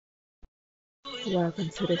Welcome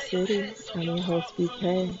to the city. I'm your host,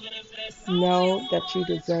 BK. Know that you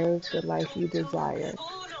deserve the life you desire.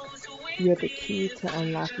 You're the key to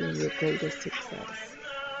unlocking your greatest success.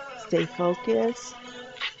 Stay focused.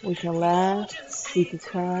 We can laugh, we can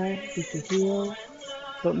cry, we can heal,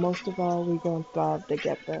 but most of all, we're going to thrive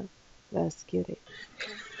together. Let's get it.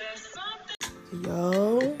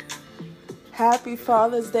 Yo, happy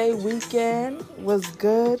Father's Day weekend. What's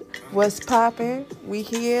good? What's poppin'? We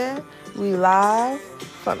here. We live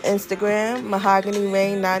from Instagram, Mahogany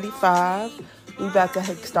Rain 95. We about to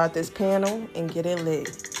start this panel and get it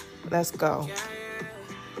lit. Let's go.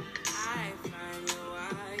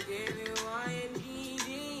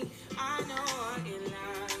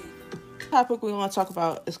 Topic we want to talk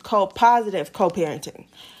about is positive co-parenting.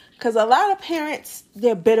 Because a lot of parents,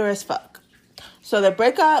 they're bitter as fuck. So they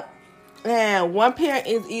break up, and one parent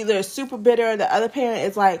is either super bitter, the other parent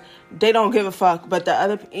is like, they don't give a fuck, but the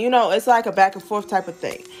other, it's like a back and forth type of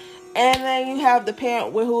thing. And then you have the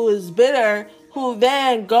parent who is bitter, who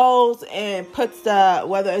then goes and puts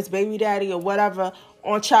whether it's baby daddy or whatever,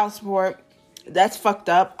 on child support. That's fucked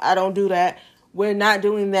up. I don't do that. We're not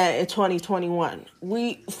doing that in 2021.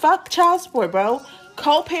 Fuck child support, bro.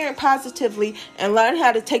 Co-parent positively and learn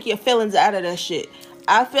how to take your feelings out of that shit.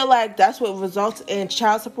 I feel like that's what results in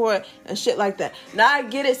child support and shit like that. Now, I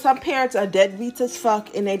get it. Some parents are deadbeats as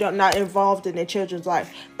fuck and they don't not involved in their children's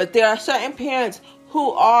life. But there are certain parents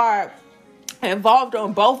who are involved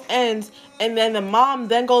on both ends, and then the mom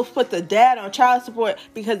then goes put the dad on child support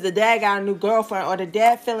because the dad got a new girlfriend, or the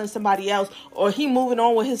dad feeling somebody else, or he moving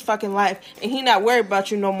on with his fucking life and he not worried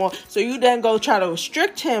about you no more. So you then go try to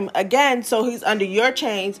restrict him again, so he's under your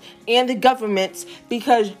chains and the government's,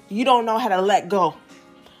 because you don't know how to let go.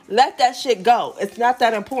 Let that shit go. It's not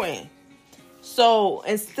that important. So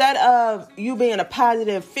instead of you being a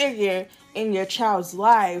positive figure in your child's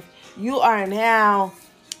life, you are now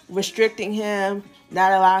restricting him,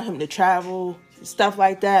 not allowing him to travel, stuff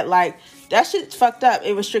like that. Like, that shit's fucked up.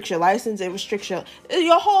 It restricts your license. It restricts your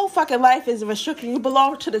whole fucking life is a restriction. You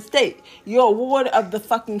belong to the state. You're a ward of the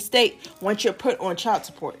fucking state once you're put on child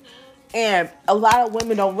support. And a lot of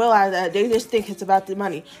women don't realize that. They just think it's about the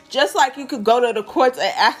money. Just like you could go to the courts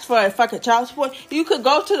and ask for a fucking child support, you could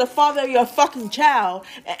go to the father of your fucking child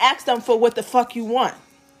and ask them for what the fuck you want,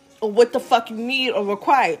 or what the fuck you need or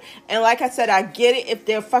require. And like I said, I get it if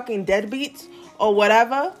they're fucking deadbeats or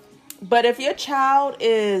whatever. But if your child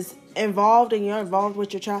is involved and you're involved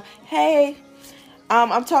with your child, hey,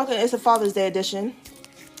 I'm talking, it's a Father's Day edition.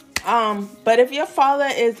 But if your father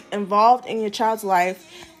is involved in your child's life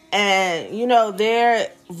and, they're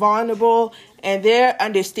vulnerable and they're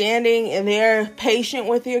understanding and they're patient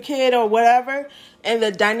with your kid or whatever, and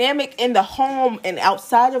the dynamic in the home and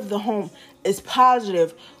outside of the home is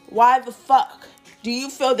positive, why the fuck do you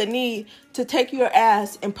feel the need to take your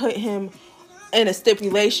ass and put him in a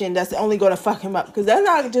stipulation that's only going to fuck him up? Because that's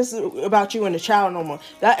not just about you and the child no more.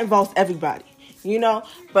 That involves everybody,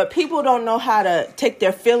 But people don't know how to take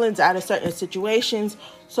their feelings out of certain situations.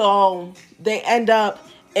 So they end up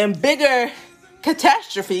in bigger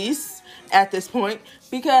catastrophes at this point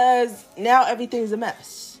because now everything's a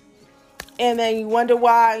mess. And then you wonder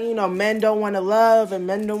why, men don't want to love and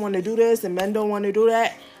men don't want to do this and men don't want to do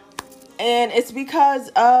that. And it's because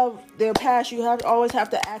of their past. You always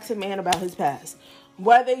have to ask a man about his past.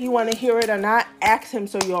 Whether you want to hear it or not, ask him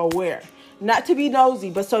so you're aware. Not to be nosy,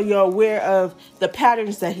 but so you're aware of the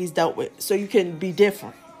patterns that he's dealt with, so you can be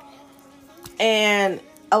different. And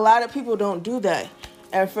a lot of people don't do that.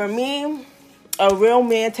 And for me, a real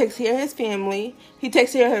man takes care of his family. He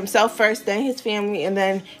takes care of himself first, then his family, and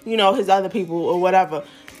then, his other people or whatever.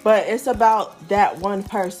 But it's about that one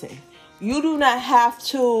person. You do not have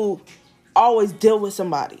to always deal with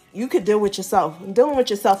somebody. You could deal with yourself. Dealing with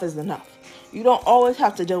yourself is enough. You don't always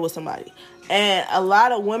have to deal with somebody. And a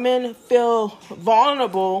lot of women feel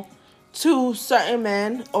vulnerable to certain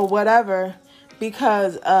men or whatever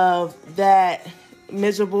because of that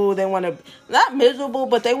miserable. They want to, not miserable,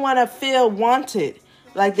 but they want to feel wanted.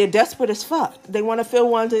 Like they're desperate as fuck. They want to feel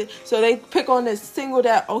wanted. So they pick on this single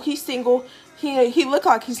that, he's single. He look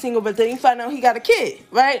like he's single, but then you find out he got a kid,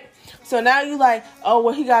 right? So now you like,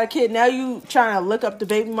 he got a kid. Now you trying to look up the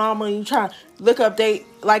baby mama and you trying to look up,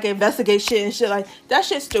 investigate shit and shit like that.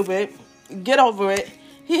 Shit's stupid. Get over it.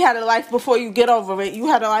 He had a life before you. Get over it. You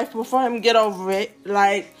had a life before him. Get over it.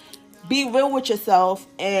 Like, be real with yourself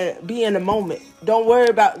and be in the moment. Don't worry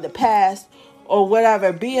about the past or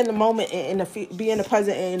whatever. Be in the moment and be in the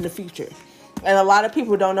present and in the future. And a lot of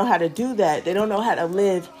people don't know how to do that. They don't know how to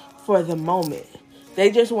live for the moment.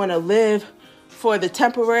 They just want to live for the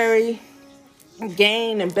temporary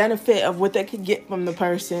gain and benefit of what they could get from the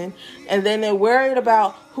person, and then they're worried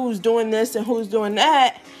about who's doing this and who's doing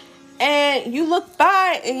that, and you look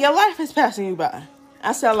by and your life is passing you by.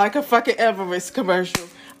 I sound like a fucking Everest commercial.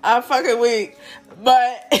 I'm fucking weak,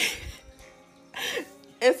 but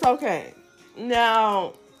it's okay.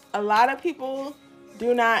 Now, a lot of people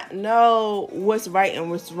do not know what's right and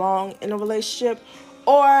what's wrong in a relationship,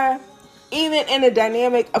 or even in the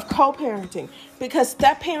dynamic of co-parenting, because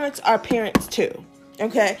step-parents are parents too,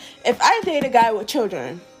 okay? If I date a guy with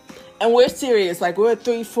children, and we're serious, like we're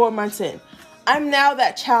 3-4 months in, I'm now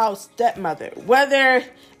that child's stepmother. Whether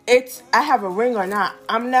I have a ring or not,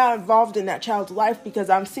 I'm now involved in that child's life because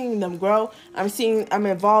I'm seeing them grow. I'm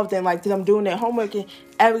involved in like them doing their homework and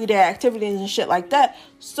everyday activities and shit like that.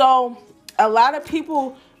 So a lot of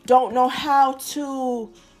people don't know how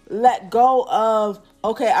to let go of,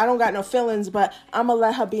 okay, I don't got no feelings, but I'm going to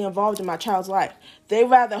let her be involved in my child's life. They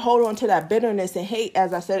rather hold on to that bitterness and hate,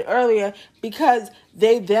 as I said earlier, because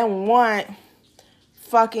they then want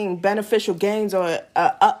fucking beneficial gains or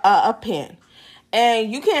a uphand.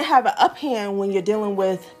 And you can't have an uphand when you're dealing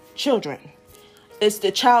with children. It's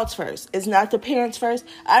the child's first. It's not the parents first.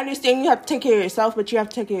 I understand you have to take care of yourself, but you have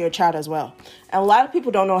to take care of your child as well. And a lot of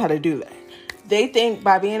people don't know how to do that. They think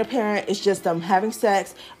by being a parent, it's just them having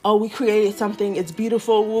sex. Oh, we created something. It's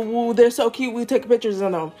beautiful. Woo, woo, they're so cute. We take pictures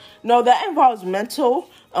of them. No, that involves mental,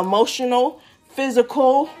 emotional,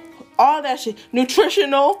 physical, all that shit.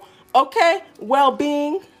 Nutritional, okay?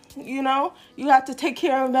 Well-being, you know? You have to take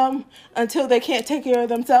care of them until they can't take care of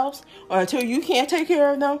themselves, or until you can't take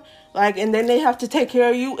care of them. And then they have to take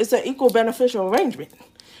care of you. It's an equal beneficial arrangement.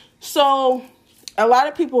 So a lot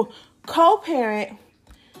of people co-parent,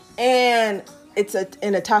 and it's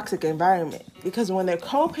in a toxic environment, because when they're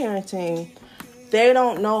co-parenting, they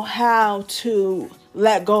don't know how to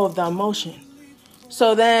let go of the emotion.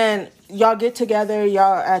 So then y'all get together,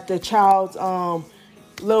 y'all at the child's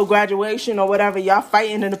little graduation or whatever, y'all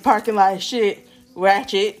fighting in the parking lot, shit,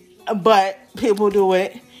 ratchet, but people do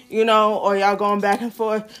it, you know, or y'all going back and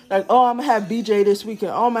forth, like, oh, I'm gonna have BJ this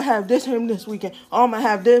weekend, oh, I'm gonna have him this weekend, oh, I'm gonna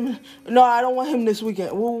have them, no, I don't want him this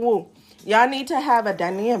weekend, woo, woo. Y'all need to have a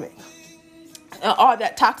dynamic. And all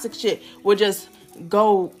that toxic shit will just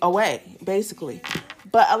go away, basically.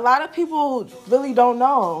 But a lot of people really don't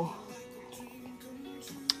know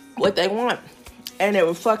what they want, and it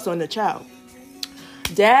reflects on the child.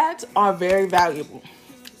 Dads are very valuable.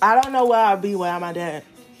 I don't know where I'll be without my dad.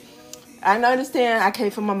 I understand I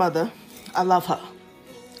came from my mother. I love her.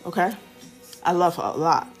 Okay? I love her a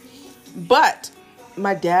lot. But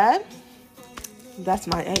my dad, that's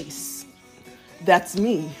my ace. That's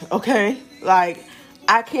me, okay? Like,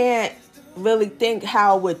 I can't really think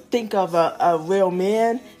how I would think of a real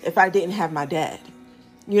man if I didn't have my dad.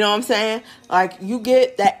 You know what I'm saying? Like, you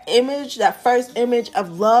get that image, that first image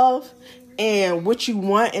of love and what you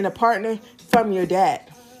want in a partner from your dad.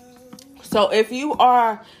 So if you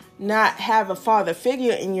are not have a father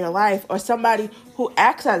figure in your life, or somebody who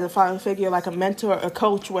acts as a father figure, like a mentor, a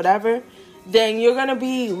coach, whatever, then you're going to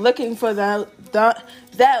be looking for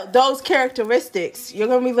those characteristics. You're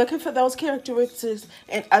going to be looking for those characteristics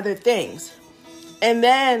and other things. And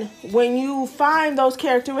then when you find those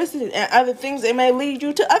characteristics and other things, it may lead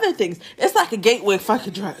you to other things. It's like a gateway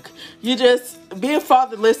fucking drug. Being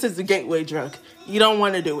fatherless is a gateway drug. You don't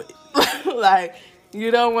want to do it. You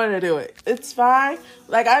don't want to do it. It's fine.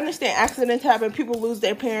 I understand accidents happen. People lose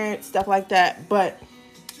their parents, stuff like that. But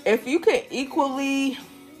if you can equally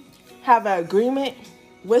have an agreement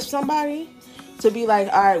with somebody to be like,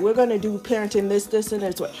 all right, we're going to do parenting this, and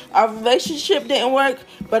this way. Our relationship didn't work,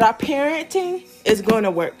 but our parenting is going to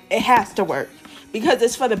work. It has to work because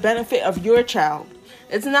it's for the benefit of your child.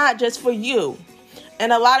 It's not just for you.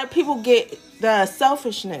 And a lot of people get the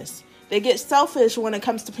selfishness. They get selfish when it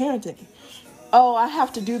comes to parenting. Oh, I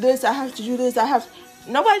have to do this. I have to do this.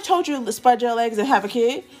 Nobody told you to spread your legs and have a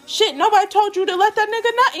kid. Shit, nobody told you to let that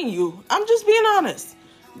nigga nut in you. I'm just being honest.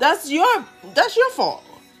 That's your fault.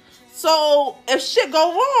 So if shit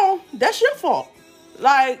go wrong, that's your fault.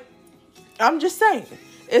 I'm just saying.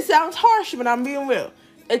 It sounds harsh, but I'm being real.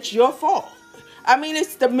 It's your fault. I mean,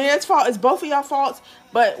 it's the man's fault. It's both of y'all faults.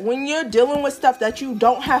 But when you're dealing with stuff that you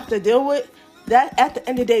don't have to deal with, that at the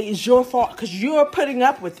end of the day is your fault because you're putting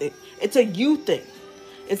up with it. It's a you thing.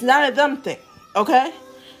 It's not a them thing. Okay?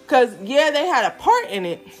 Because, yeah, they had a part in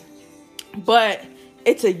it, but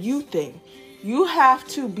it's a you thing. You have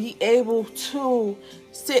to be able to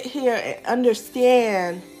sit here and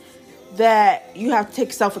understand that you have to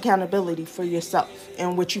take self-accountability for yourself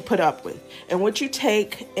and what you put up with and what you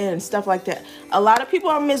take and stuff like that. A lot of people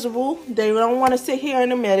are miserable. They don't want to sit here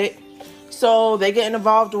and admit it. So they get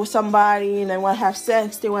involved with somebody and they want to have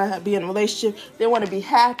sex. They want to be in a relationship. They want to be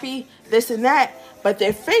happy, this and that. But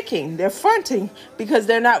they're faking. They're fronting because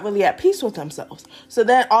they're not really at peace with themselves. So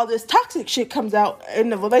then all this toxic shit comes out in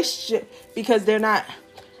the relationship because they're not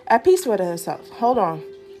at peace with themselves. Hold on.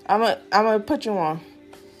 I'm gonna put you on.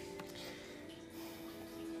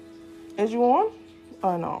 Is you on?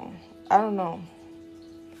 Oh, no. I don't know.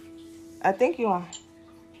 I think you are.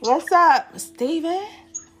 What's up, Stephen?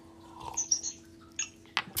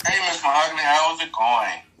 Hey, Miss Mahogany, how's it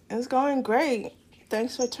going? It's going great.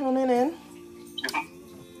 Thanks for tuning in.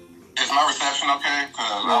 Is my reception okay? Because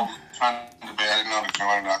I was trying to debate. I didn't know to join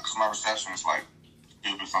or not because my reception is like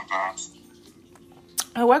stupid sometimes.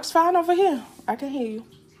 It works fine over here. I can hear you.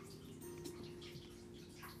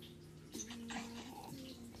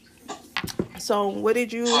 So, what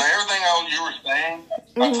did you... So, everything you were saying,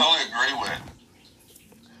 I totally agree with.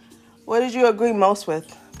 What did you agree most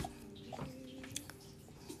with?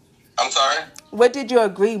 I'm sorry? What did you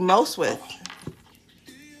agree most with?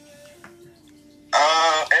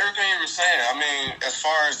 Everything you were saying. I mean, as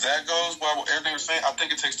far as that goes, well, everything you're saying, I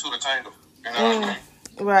think it takes two to tango. You know what I mean?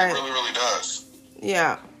 Right. It really, really does.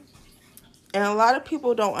 Yeah. And a lot of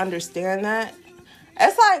people don't understand that.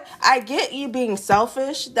 It's like, I get you being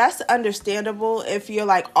selfish. That's understandable if you're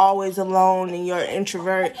like always alone and you're an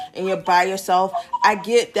introvert and you're by yourself. I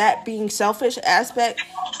get that being selfish aspect.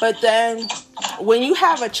 But then when you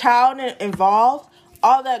have a child involved,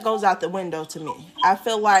 all that goes out the window to me. I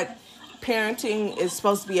feel like parenting is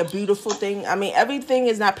supposed to be a beautiful thing. I mean, everything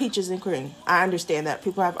is not peaches and cream. I understand that.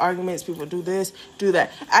 People have arguments. People do this, do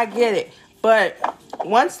that. I get it. But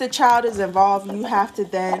once the child is involved, you have to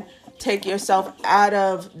then take yourself out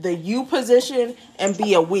of the you position and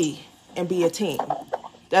be a we and be a team.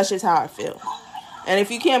 That's just how I feel. And if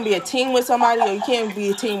you can't be a team with somebody or you can't be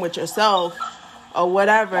a team with yourself or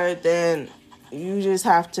whatever, then you just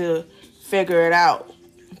have to figure it out.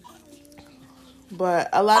 But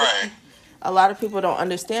a lot of people don't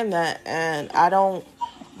understand that, and I don't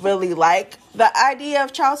really like the idea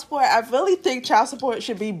of child support. I really think child support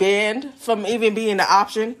should be banned from even being an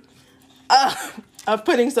option of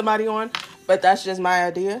putting somebody on, but that's just my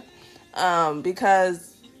idea.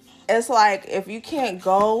 Because it's like, if you can't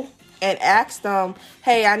go and ask them,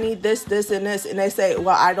 hey, I need this, this, and this, and they say,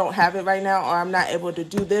 well, I don't have it right now, or I'm not able to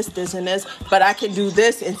do this, this, and this, but I can do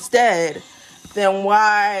this instead, then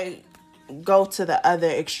why go to the other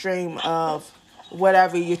extreme of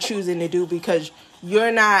whatever you're choosing to do because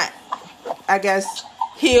you're not, I guess,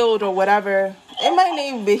 healed or whatever. It might not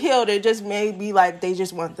even be healed. It just may be like they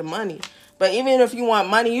just want the money. But even if you want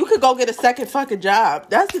money, you could go get a second fucking job.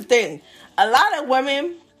 That's the thing. A lot of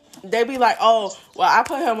women, they be like, oh, well, I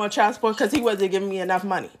put him on child support because he wasn't giving me enough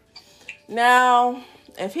money. Now,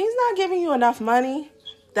 if he's not giving you enough money,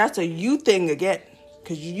 that's a you thing again.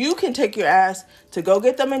 Because you can take your ass to go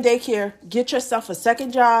get them in daycare, get yourself a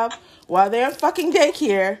second job while they're in fucking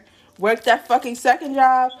daycare, work that fucking second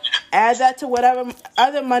job, add that to whatever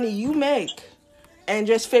other money you make, and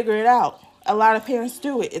just figure it out. A lot of parents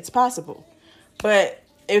do it. It's possible. But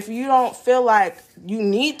if you don't feel like you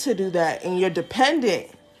need to do that and you're dependent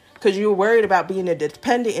because you're worried about being a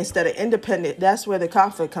dependent instead of independent, that's where the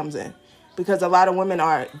conflict comes in. Because a lot of women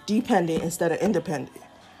are dependent instead of independent.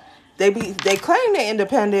 They claim they're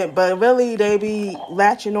independent, but really they be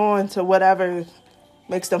latching on to whatever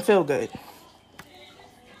makes them feel good.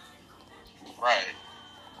 Right.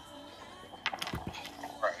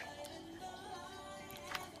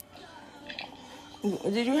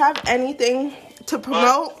 Did you have anything to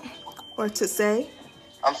promote or to say?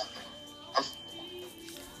 I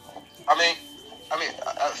mean,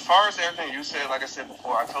 as far as everything you said, like I said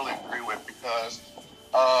before, I totally agree with because,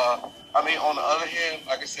 on the other hand,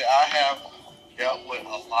 like I said, I have dealt with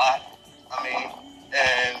a lot.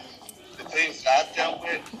 And the things that I've dealt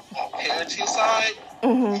with on the parenting side,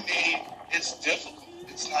 it's difficult.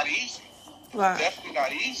 It's not easy. Right. It's definitely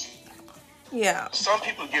not easy. Yeah. Some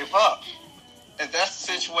people give up. And that's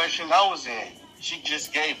the situation I was in. She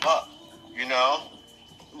just gave up, you know?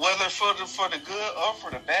 Whether for the good or for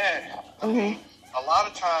the bad. I mean, a lot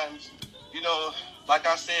of times, you know, like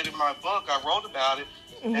I said in my book, I wrote about it,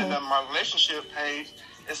 and on my relationship page,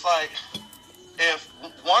 it's like, if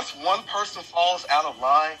once one person falls out of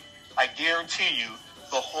line, I guarantee you,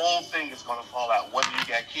 the whole thing is going to fall out, whether you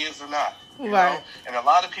got kids or not. You know? And a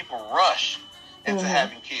lot of people rush into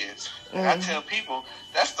having kids. And I tell people,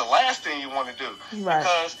 that's the last thing you want to do.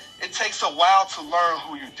 Because it takes a while to learn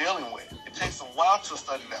who you're dealing with. It takes a while to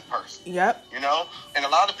study that person. Yep. You know? And a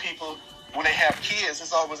lot of people, when they have kids,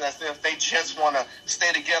 it's always as if they just want to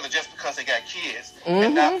stay together just because they got kids.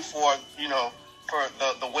 And not for, you know, for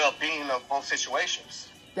the well-being of both situations.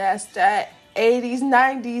 That's that 80s,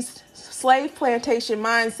 90s slave plantation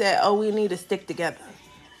mindset. Oh, we need to stick together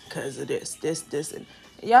because of this. And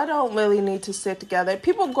y'all don't really need to stick together.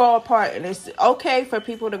 People grow apart, and it's okay for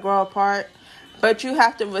people to grow apart, but you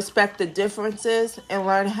have to respect the differences and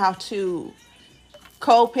learn how to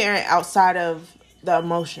co-parent outside of the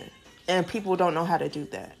emotion. And people don't know how to do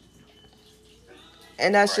that.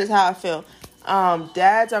 And that's just how I feel.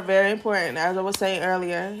 Dads are very important. As I was saying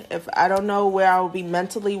earlier, if I don't know where I would be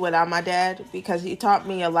mentally without my dad, because he taught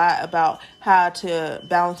me a lot about how to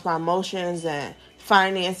balance my emotions and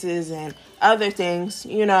finances and other things,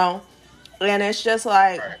 you know. And it's just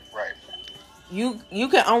like, you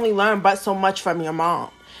can only learn but so much from your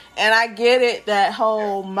mom. And I get it, that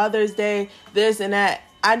whole Mother's Day, this and that.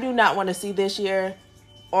 I do not want to see this year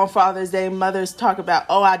on Father's Day mothers talk about,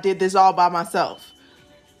 oh, I did this all by myself.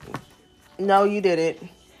 No, you didn't.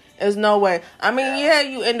 There's no way. I mean, yeah,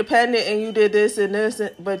 you independent and you did this and this,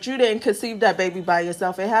 but you didn't conceive that baby by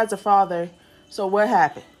yourself. It has a father. So what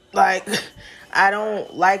happened? Like, I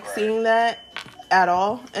don't like seeing that at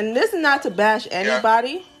all. And this is not to bash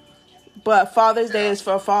anybody, but Father's Day is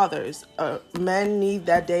for fathers. Men need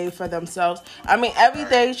that day for themselves. I mean, every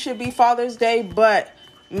day should be Father's Day, but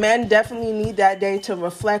men definitely need that day to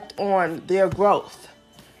reflect on their growth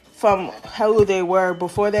from who they were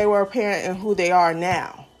before they were a parent and who they are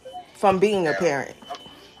now from being a parent.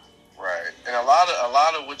 Right. And a lot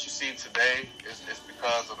of what you see today is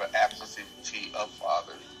because of an absentee of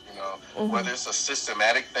fathers. You know, whether it's a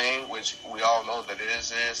systematic thing, which we all know that it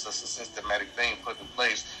is a systematic thing put in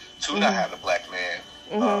place to not have a black man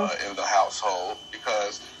in the household,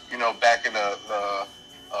 because, you know, back in the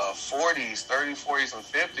 40s, 30s, 40s, and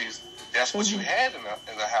 50s, that's what you had in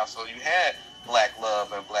the household. You had black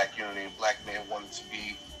love and black unity, and black men wanted to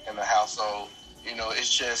be in the household. You know,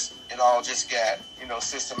 it all just got, you know,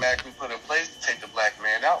 systematically put in place to take the black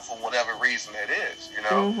man out for whatever reason it is, you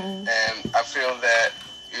know. And I feel that,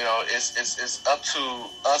 you know, it's up to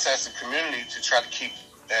us as a community to try to keep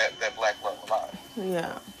that black love alive.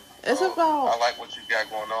 Yeah. It's about... I like what you got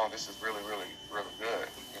going on. This is really, really, really good,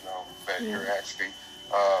 you know, that you're actually,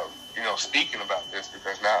 you know, speaking about this,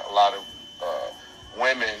 because not a lot of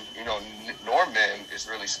women, you know, nor men is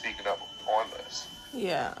really speaking up on this.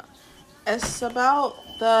 Yeah. It's about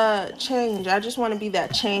the change. I just want to be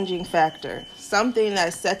that changing factor. Something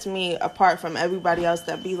that sets me apart from everybody else,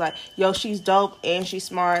 that be like, yo, she's dope and she's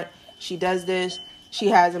smart. She does this. She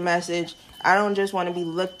has a message. I don't just want to be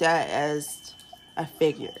looked at as a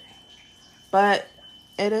figure. But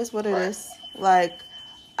it is what it is. Like,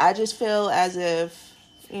 I just feel as if,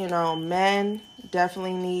 you know, men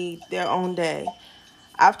definitely need their own day.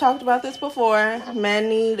 I've talked about this before. Men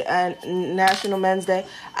need a National Men's Day.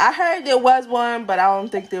 I heard there was one, but I don't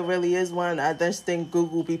think there really is one. I just think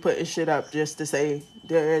Google be putting shit up just to say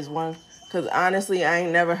there is one. Because honestly, I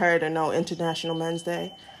ain't never heard of no International Men's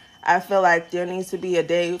Day. I feel like there needs to be a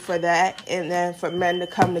day for that, and then for men to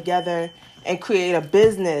come together and create a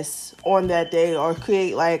business on that day, or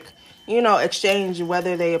create, like, you know, exchange,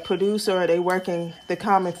 whether they a producer or they work in the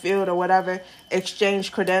common field or whatever,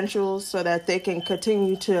 exchange credentials so that they can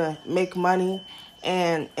continue to make money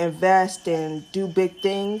and invest and do big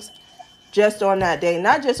things just on that day.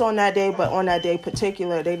 Not just on that day, but on that day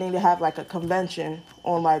particular. They need to have like a convention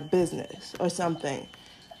on like business or something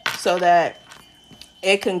so that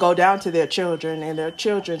it can go down to their children and their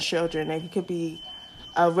children's children. It could be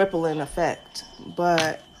a rippling effect.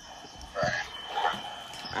 But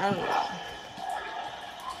I don't know.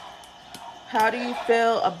 How do you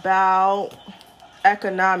feel about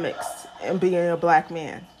economics and being a black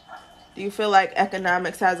man? Do you feel like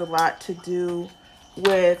economics has a lot to do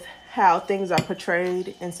with how things are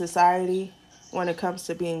portrayed in society when it comes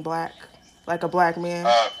to being black, like a black man?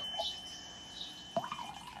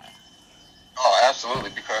 Oh,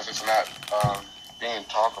 absolutely, because it's not being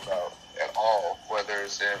talked about at all, whether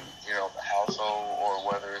it's in, you know, the household,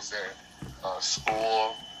 or whether it's in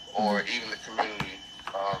school, or even the community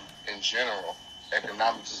in general.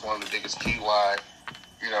 Economics is one of the biggest key why,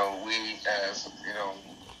 you know, we as, you know,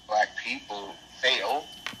 black people fail,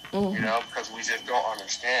 you know, because we just don't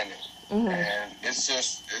understand it. And it's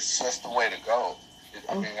just the way to go.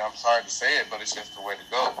 I mean, I'm sorry to say it, but it's just the way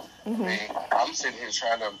to go. I mean, I'm sitting here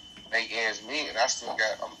trying to make ends meet, and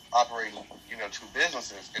I'm operating, you know, 2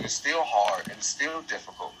 businesses, and it's still hard and it's still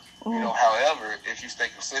difficult. You know, however, if you stay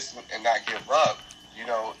consistent and not give up, you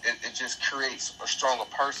know, it just creates a stronger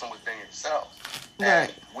person within yourself.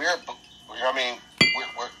 And we're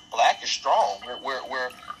black is strong.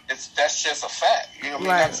 That's just a fact. You know what I mean?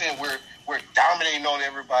 Right. Not saying we're dominating on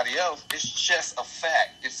everybody else. It's just a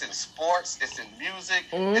fact. It's in sports. It's in music.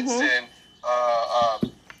 It's in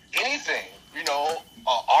anything. You know,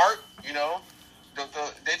 art. You know,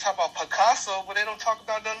 they talk about Picasso, but they don't talk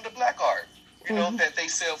about none of the black art. You know, that they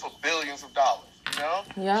sell for billions of dollars. You know,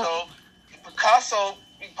 so Picasso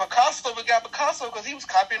got Picasso because he was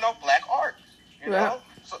copying off black art. You know,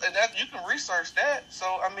 so and that you can research that. So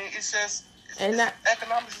I mean, it's just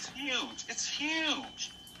economics is huge. It's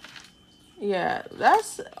huge. Yeah,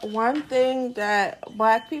 that's one thing that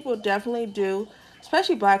black people definitely do,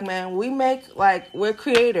 especially black men. We're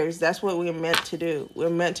creators. That's what we're meant to do. We're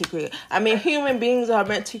meant to create. I mean, human beings are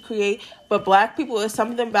meant to create, but black people, is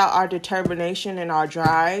something about our determination and our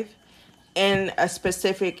drive in a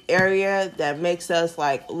specific area that makes us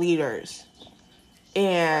like leaders.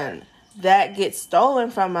 And that gets stolen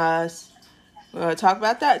from us. We're going to talk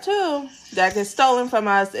about that too. That gets stolen from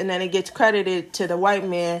us, and then it gets credited to the white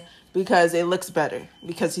man because it looks better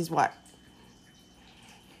because he's white.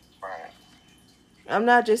 Right. I'm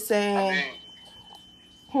not just saying.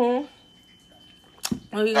 What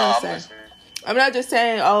are you going to say? I'm not just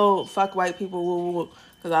saying, oh, fuck white people,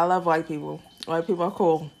 because I love white people. White people are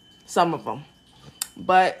cool. Some of them.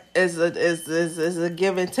 But it's a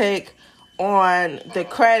give and take on the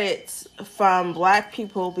credits from black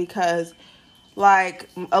people, because like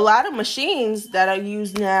a lot of machines that are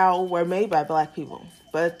used now were made by black people,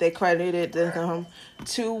 but they credited them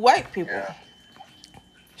to white people. Yeah.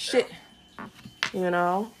 Shit. You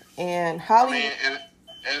know? And Hollywood...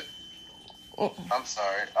 I'm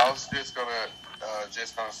sorry. I was just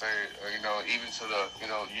gonna say, you know, even to the, you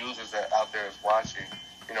know, users that out there is watching,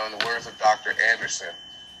 you know, in the words of Dr.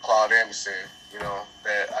 Claude Anderson, you know,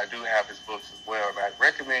 that I do have his books as well, and I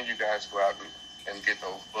recommend you guys go out and get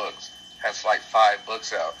those books. Has like 5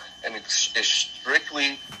 books out, and it's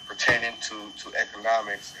strictly pertaining to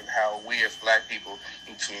economics and how we as black people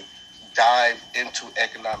need to dive into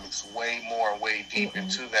economics way more and way deep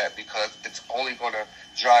into that, because it's only going to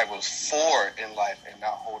drive us forward in life and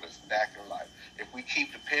not hold us back in life. If we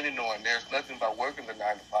keep depending on, there's nothing about working the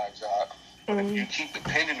 9-to-5 job, but if you keep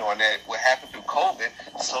depending on that, what happened through COVID,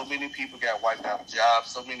 so many people got wiped out of jobs,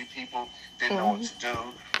 so many people didn't know what to do.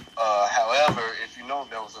 However, if you know,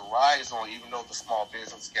 there was a rise on, even though the small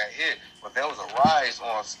business got hit, but there was a rise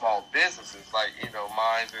on small businesses, like, you know,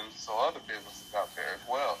 mines and so other businesses out there as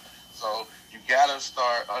well. So you got to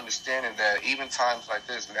start understanding that even times like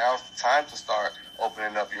this, now's the time to start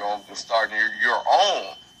opening up your own and starting your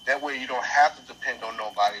own. That way you don't have to depend on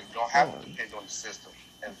nobody. You don't have to depend on the system.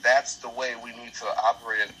 And that's the way we need to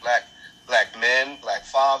operate as black men, black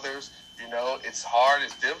fathers. You know, it's hard,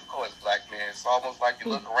 it's difficult as black men. It's almost like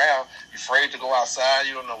you look around, you're afraid to go outside,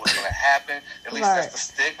 you don't know what's going to happen. At least that's the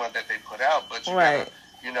stigma that they put out. But you got to,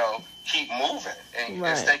 you know, keep moving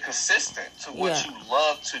and stay consistent to what you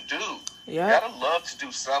love to do. You got to love to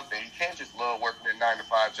do something. You can't just love working a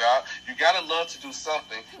 9-to-5 job. You got to love to do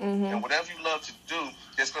something. And whatever you love to do,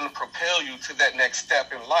 it's going to propel you to that next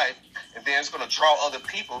step in life. And then it's going to draw other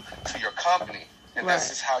people to your company. And that's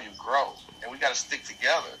just how you grow. And we got to stick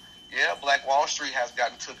together. Yeah, Black Wall Street has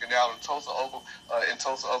gotten taken out in Tulsa,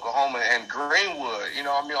 Oklahoma, and Greenwood. You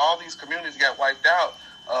know, I mean, all these communities got wiped out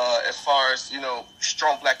as far as, you know,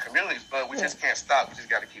 strong black communities. But we just can't stop. We just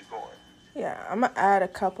got to keep going. Yeah, I'm going to add a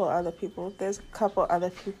couple other people. There's a couple other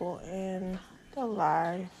people in the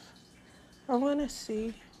live. I want to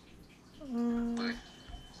see.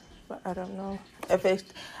 But I don't know if it's...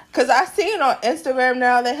 Because I seen on Instagram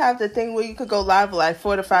now, they have the thing where you could go live with like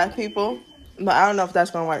 4 to 5 people. But I don't know if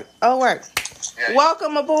that's going to work. Oh, work. Yeah.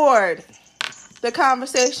 Welcome aboard the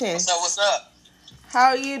conversation. What's up? How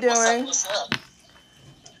are you doing? What's up?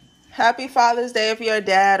 Happy Father's Day if you're a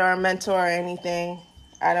dad or a mentor or anything.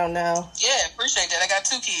 I don't know. Yeah, appreciate that. I got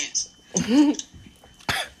 2 kids.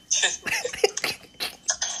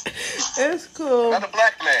 It's cool. Another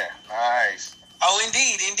black man. Nice. Oh,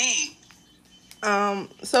 indeed.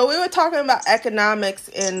 So we were talking about economics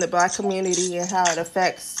in the black community and how it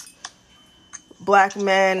affects black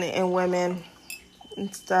men and women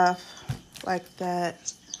and stuff like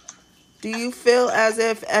that. Do you feel as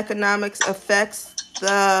if economics affects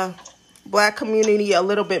the black community a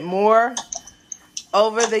little bit more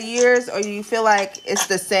over the years, or do you feel like it's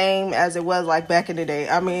the same as it was like back in the day?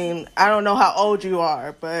 I mean, I don't know how old you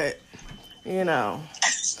are, but you know.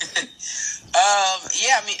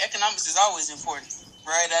 Yeah, I mean, economics is always important,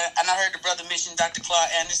 right? And I heard the brother mention Dr. Claude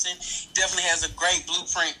Anderson. Definitely has a great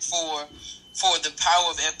blueprint for the power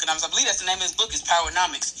of economics. I believe that's the name of his book, is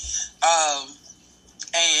Powernomics.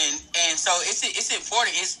 And so it's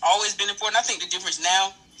important. It's always been important. I think the difference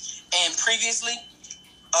now and previously,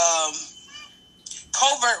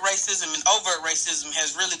 covert racism and overt racism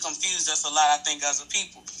has really confused us a lot, I think, as a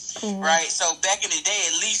people. Right? So back in the day,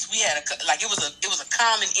 at least we had it was a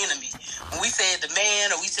common enemy. When we said the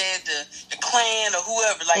man or we said the clan or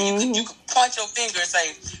whoever, like you could point your finger and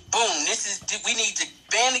say, boom, we need to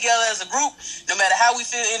band together as a group, no matter how we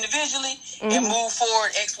feel individually, and move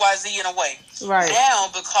forward XYZ in a way. Right.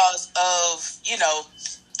 Now, because of,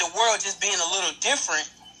 the world just being a little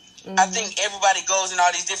different, I think everybody goes in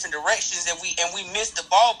all these different directions, and we miss the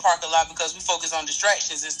ballpark a lot because we focus on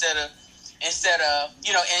distractions instead of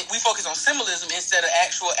and we focus on symbolism instead of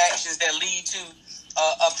actual actions that lead to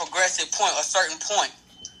a progressive point, a certain point.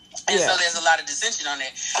 And so there's a lot of dissension on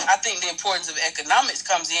that. I think the importance of economics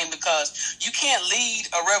comes in because you can't lead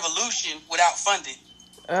a revolution without funding.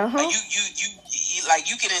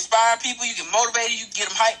 You can inspire people, you can motivate them, you can get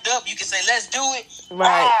them hyped up, you can say, let's do it.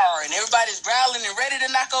 Right. And everybody's growling and ready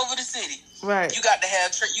to knock over the city. Right. You got to have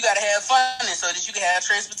funding so that you can have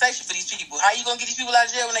transportation for these people. How you gonna get these people out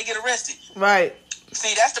of jail when they get arrested? Right.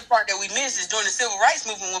 See, that's the part that we miss is during the civil rights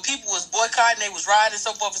movement when people was boycotting, they was rioting,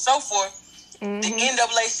 so forth and so forth. The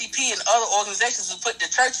NAACP and other organizations the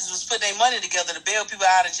churches was putting their money together to bail people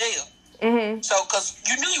out of jail. So, because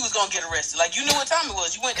you knew you was gonna get arrested, like you knew what time it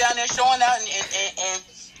was. You went down there showing out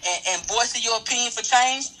and voicing your opinion for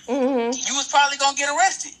change. You was probably gonna get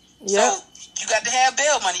arrested. So you got to have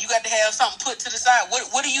bail money. You got to have something put to the side.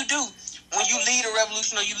 What do you do when you lead a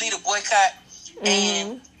revolution or you lead a boycott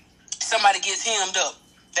and somebody gets hemmed up,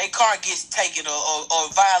 their car gets taken or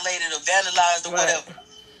violated or vandalized or whatever?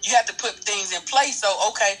 You have to put things in place. So,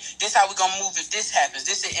 okay, this is how we're going to move if this happens.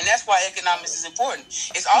 And that's why economics is important.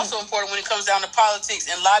 It's also important when it comes down to politics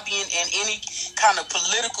and lobbying and any kind of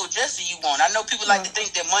political gesture you want. I know people like to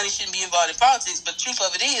think that money shouldn't be involved in politics, but the truth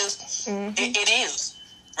of it is, it is.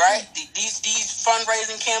 Right? These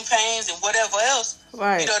fundraising campaigns and whatever else.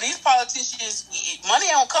 Right. These politicians, money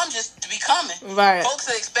don't come just to be coming. Right. Folks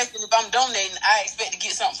are expecting, if I'm donating, I expect to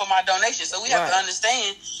get something for my donation. So we have to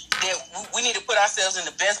understand that we need to put ourselves in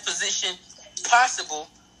the best position possible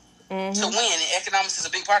to win. And economics is a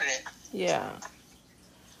big part of that. Yeah.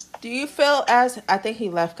 Do you feel I think he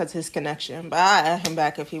left because his connection, but I'll add him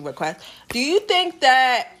back if he requests. Do you think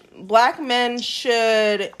that Black men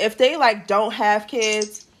should, if they don't have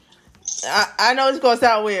kids, I know it's going to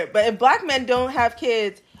sound weird, but if Black men don't have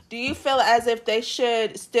kids, do you feel as if they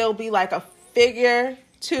should still be like a figure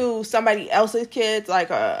to somebody else's kids, like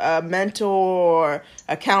a mentor or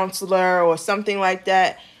a counselor or something like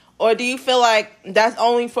that? Or do you feel like that's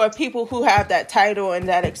only for people who have that title and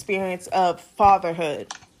that experience of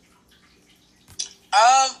fatherhood?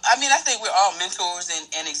 I think we're all mentors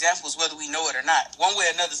and examples, whether we know it or not. One way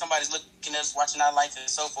or another, somebody's looking at us, watching our life, and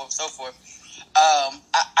so forth and so forth.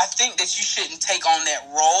 I think that you shouldn't take on that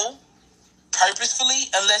role purposefully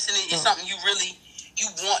unless it is something you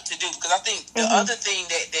want to do. Because I think the other thing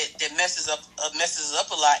that messes us up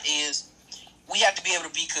a lot is we have to be able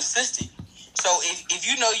to be consistent. So if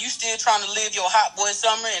you know you still trying to live your hot boy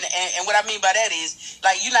summer, and what I mean by that is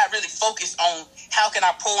you're not really focused on how can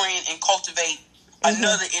I pour in and cultivate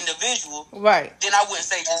another individual, right? Then I wouldn't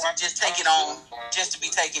say just take it on just to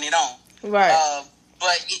be taking it on, right?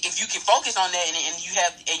 But if you can focus on that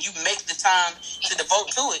and you make the time to devote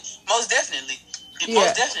to it, most definitely,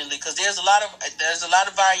 because there's a lot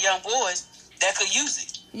of our young boys that could use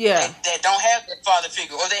it, that don't have that father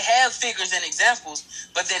figure, or they have figures and examples,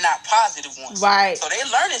 but they're not positive ones, right? So they're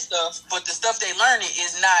learning stuff, but the stuff they're learning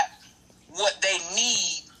is not what they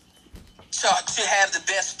need to have the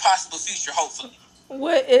best possible future, hopefully.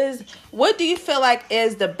 What do you feel like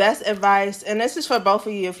is the best advice, and this is for both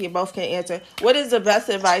of you if you both can answer, what is the best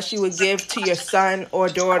advice you would give to your son or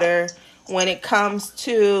daughter when it comes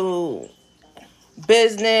to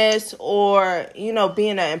business or,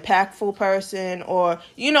 being an impactful person or,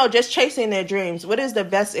 just chasing their dreams? What is the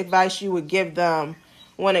best advice you would give them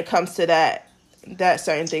when it comes to that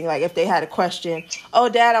certain thing? Like if they had a question, oh,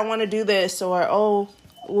 Dad, I want to do this, or, oh,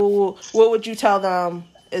 what would you tell them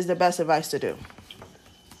is the best advice to do?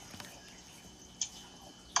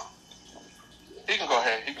 He can go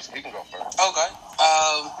ahead. He can go first. Okay.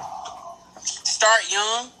 Start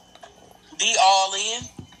young. Be all in.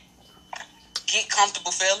 Get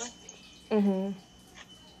comfortable failing.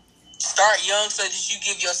 Start young so that you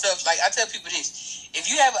give yourself, I tell people this. If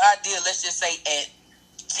you have an idea, let's just say at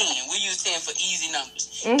 10, we use 10 for easy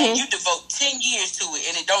numbers, and you devote 10 years to it,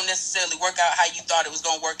 and it don't necessarily work out how you thought it was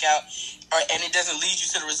going to work out, and it doesn't lead you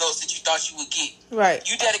to the results that you thought you would get. Right.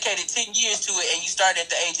 You dedicated 10 years to it, and you started at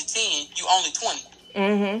the age of 10, you only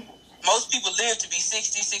 20. Most people live to be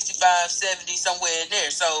 60, 65, 70, somewhere in there.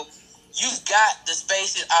 So you've got the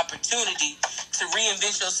space and opportunity to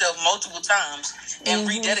reinvent yourself multiple times and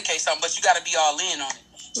rededicate something, but you got to be all in on it.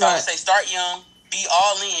 So I would say start young, be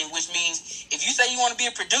all in, which means if you say you want to be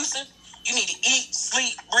a producer, you need to eat,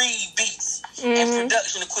 sleep, breathe beats and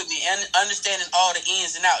production equipment and understanding all the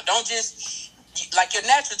ins and outs. Don't just, like, your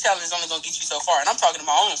natural talent is only going to get you so far. And I'm talking to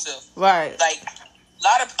my own self. Right. Like,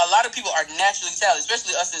 a lot of people are naturally talented,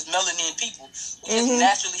 especially us as melanin people. We just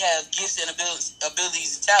naturally have gifts and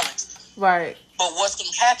abilities and talents. Right. But what's going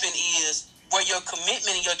to happen is where your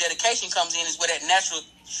commitment and your dedication comes in is where that natural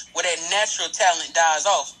talent dies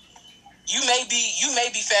off. You may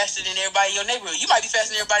be faster than everybody in your neighborhood. You might be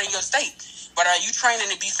faster than everybody in your state. But are you training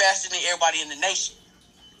to be faster than everybody in the nation?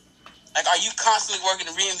 Like, are you constantly working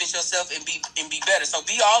to reinvent yourself and be better? So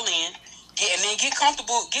be all in, and then get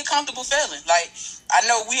comfortable failing. Like, I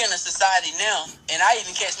know we in a society now, and I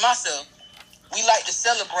even catch myself. We like to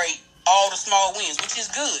celebrate all the small wins, which is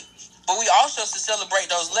good. But we also should celebrate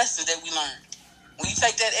those lessons that we learned. When you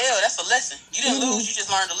take that L, that's a lesson. You didn't lose, you just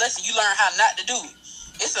learned a lesson. You learned how not to do it.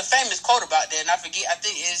 It's a famous quote about that, and I forget. I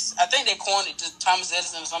think they coined it to Thomas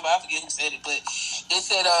Edison or somebody. I forget who said it, but they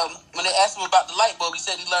said when they asked him about the light bulb, he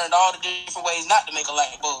said he learned all the different ways not to make a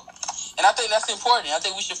light bulb. And I think that's important. I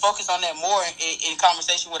think we should focus on that more in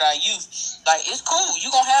conversation with our youth. Like, it's cool.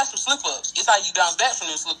 You're going to have some slip-ups. It's how you bounce back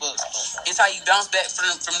from those slip-ups. It's how you bounce back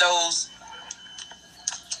from those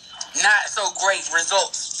not so great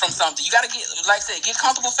results from something. You got to get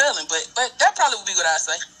comfortable failing. But that probably would be what I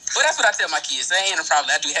say. But that's what I tell my kids. That ain't a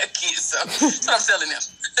problem. I do have kids, so that's what I'm telling them.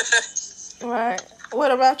 Right.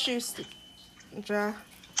 What about you, John?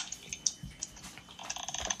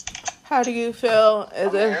 How do you feel?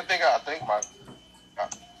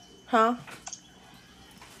 Huh?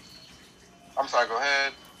 I'm sorry, go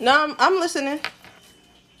ahead. No, I'm listening.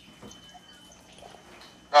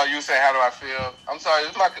 No, you say, how do I feel? I'm sorry, I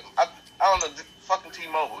don't know, fucking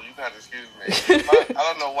T-Mobile, you gotta excuse me. I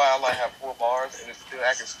don't know why I have 4 bars and it's still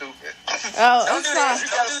acting stupid. Oh, don't do that.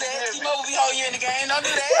 Don't do that. T-Mobile be holding you in the game. Don't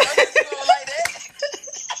do that. Don't do T-Mobile like that.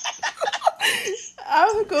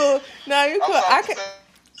 I'm cool. No, you're cool.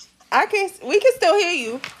 We can still hear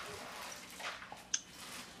you.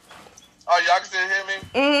 Oh, y'all can still hear me?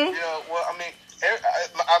 Mm-hmm. You know, well, I mean, I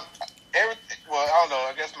don't know.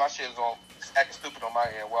 I guess my shit is acting stupid on my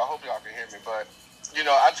end. Well, I hope y'all can hear me, but you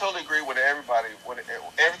know, I totally agree with everybody, with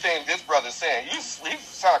everything this brother's saying. He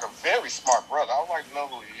sound like a very smart brother. I would like to know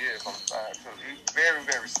who he is on the side too. He's very,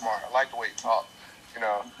 very smart. I like the way he talks. You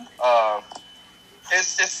know,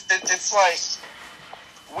 it's like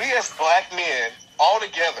we as black men all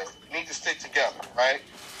together need to stick together, right?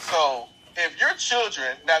 So if your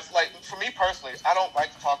children, that's like, for me personally, I don't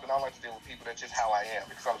like to talk and I don't like to deal with people. That's just how I am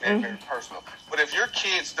because I'm very, very personal. But if your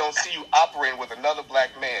kids don't see you operating with another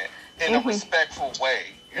black man in a respectful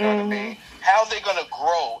way, you know what I mean? How are they going to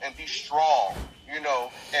grow and be strong, you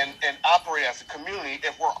know, and operate as a community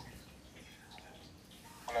if we're, you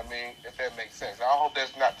know what I mean, if that makes sense. I hope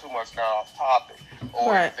that's not too much now off topic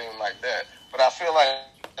or anything like that. But I feel like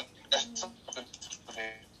that's something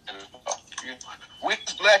we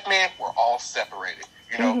as black men, we're all separated.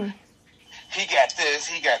 You know, he got this,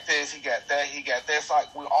 he got this, he got that, he got that. It's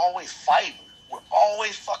like we're always fighting. We're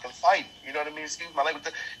always fucking fighting. You know what I mean? Excuse my language.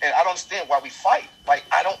 And I don't understand why we fight. Like,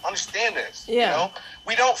 I don't understand this. Yeah. You know?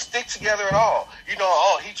 We don't stick together at all. You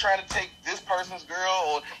know, he trying to take this person's girl,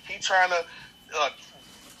 or he trying to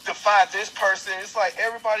defy this person. It's like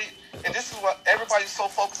everybody, and this is what everybody's so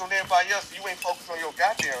focused on everybody else. You ain't focused on your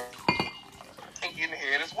goddamn and getting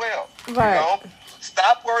ahead as well. Right. You know?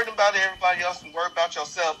 Stop worrying about everybody else and worry about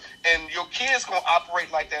yourself. And your kids gonna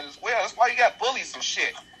operate like that as well. That's why you got bullies and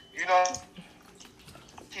shit. You know,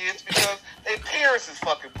 kids, because their parents is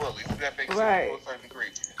fucking bullies. That makes sense to a certain degree.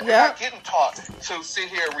 You're not getting taught to sit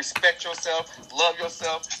here and respect yourself, and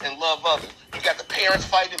love others. You got the parents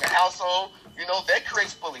fighting in the household. You know, that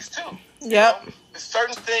creates bullies too. Yep. There's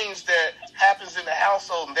certain things that happens in the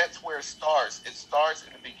household, and that's where it starts. It starts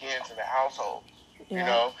and it begins in the household. Yeah. You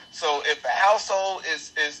know, so if the household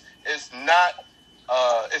is not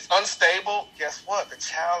it's unstable, guess what? The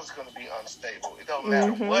child is going to be unstable. It don't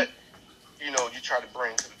matter what you try to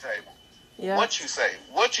bring to the table. Yeah. What you say,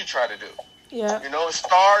 what you try to do. Yeah. You know, it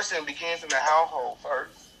starts and begins in the household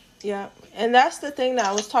first. Yeah, and that's the thing that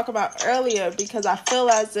I was talking about earlier, because I feel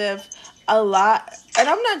as if a lot, and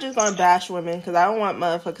I'm not just going to bash women, because I don't want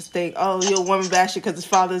motherfuckers to think, oh, you're a woman bashing because it's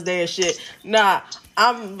Father's Day and shit. Nah,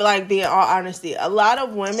 I'm like being all honesty. A lot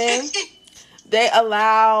of women, they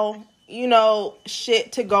allow,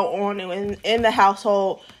 shit to go on in the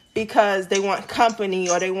household because they want company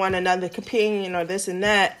or they want another companion or this and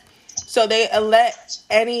that. So they let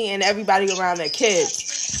any and everybody around their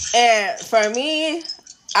kids. And for me,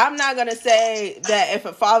 I'm not going to say that if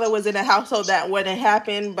a father was in a household that wouldn't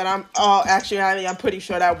happen, but I'm pretty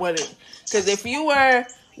sure that wouldn't. Because if you were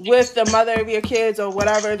with the mother of your kids or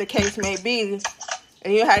whatever the case may be,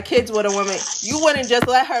 and you had kids with a woman, you wouldn't just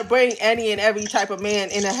let her bring any and every type of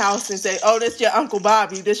man in the house and say, oh, this your Uncle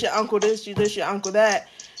Bobby, this your Uncle this, this your Uncle that.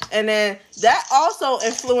 And then that also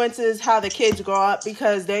influences how the kids grow up,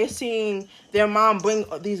 because they're seeing their mom bring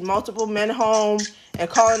these multiple men home and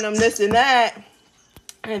calling them this and that.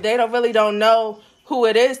 And they don't know who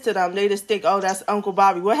it is to them. They just think, oh, that's Uncle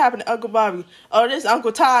Bobby. What happened to Uncle Bobby? Oh, this is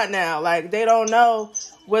Uncle Todd now. Like, they don't know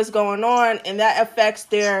what's going on. And that affects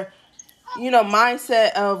their,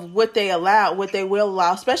 mindset of what they allow, what they will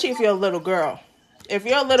allow, especially if you're a little girl. If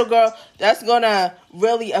you're a little girl, that's going to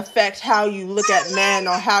really affect how you look at men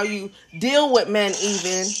or how you deal with men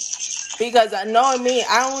even. Because knowing me,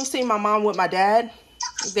 I only see my mom with my dad.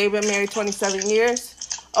 They've been married 27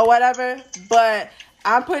 years or whatever. But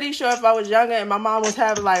I'm pretty sure if I was younger and my mom was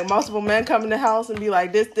having like multiple men come in the house and be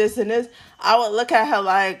like this, this, and this, I would look at her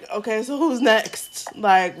like, okay, so who's next?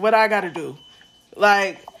 Like, what I got to do?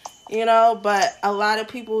 Like, but a lot of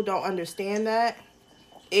people don't understand that.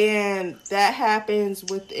 And that happens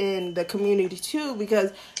within the community too,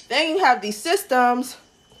 because then you have these systems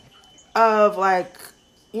of like,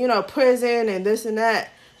 prison and this and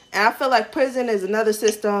that. And I feel like prison is another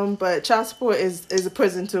system, but child support is a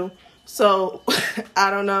prison too. So, I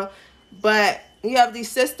don't know. But you have these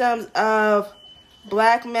systems of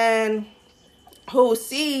black men who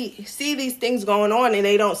see these things going on and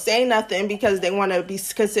they don't say nothing because they want to be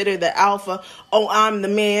considered the alpha. Oh, I'm the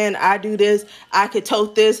man. I do this. I could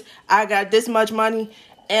tote this. I got this much money.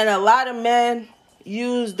 And a lot of men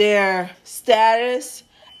use their status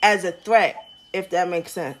as a threat, if that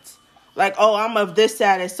makes sense. Like, oh, I'm of this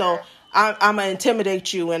status, so I'm going to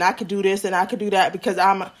intimidate you, and I could do this and I could do that because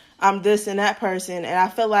I'm this and that person. And I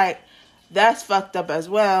feel like that's fucked up as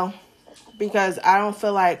well, because I don't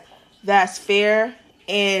feel like that's fair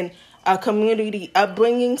in a community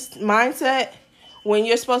upbringing mindset. When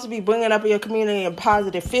you're supposed to be bringing up your community a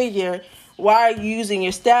positive figure, why are you using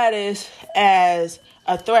your status as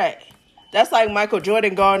a threat? That's like Michael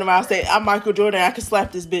Jordan going around saying, I'm Michael Jordan, I can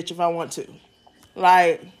slap this bitch if I want to.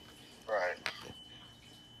 Like, right.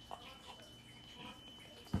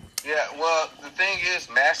 Yeah, well, the thing is,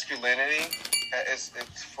 masculinity, it's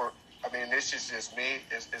just me,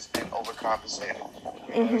 it's been overcompensated.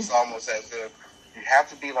 It's almost as if you have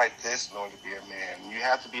to be like this in order to be a man. You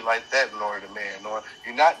have to be like that in order to be a man. Or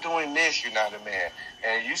you're not doing this, you're not a man.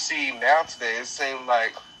 And you see now today, it seems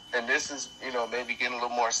like, and this is, maybe getting a little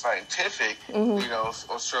more scientific, or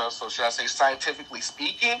should I say scientifically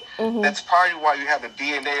speaking, that's probably why you have the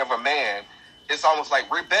DNA of a man. It's almost like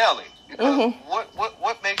rebelling. Because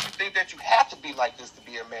what makes you think that you have to be like this to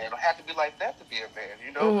be a man, or have to be like that to be a man?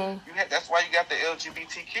 That's why you got the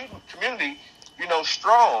LGBTQ community,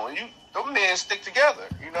 strong. Those men stick together.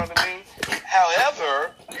 You know what I mean?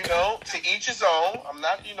 However, to each his own. I'm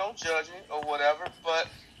not, judging or whatever, but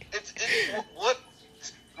it's what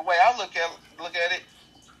the way I look at it.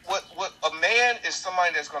 What a man is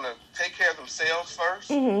somebody that's going to take care of themselves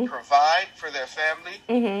first, provide for their family,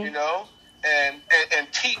 and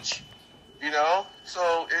teach.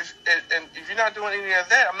 So if you're not doing any of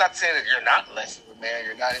that, I'm not saying that you're not less of a man,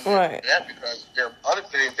 you're not in that, because there are other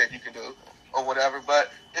things that you can do or whatever.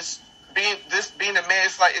 But it's being a man.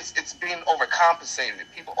 It's like it's being overcompensated.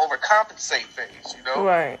 People overcompensate things,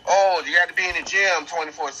 Right. Oh, you got to be in the gym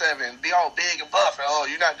 24/7, be all big and buff. And, oh,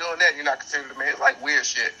 you're not doing that, you're not considered a man. It's like weird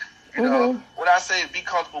shit. What I say is be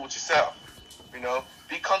comfortable with yourself.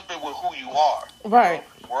 Be comfortable with who you are. Right.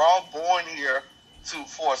 We're all born here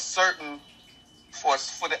for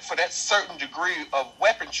that certain degree of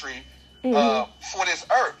weaponry for this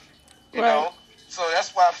earth, you know. So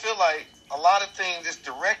that's why I feel like a lot of things is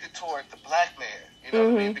directed toward the black man, you know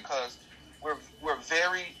what I mean? Because we're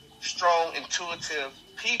very strong, intuitive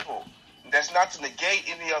people. That's not to negate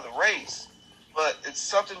any other race, but it's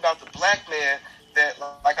something about the black man that,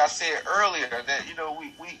 like I said earlier, that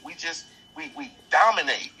we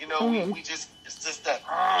dominate, we just, it's just that,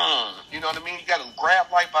 you know what I mean? You got to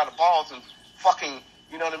grab life by the balls and fucking,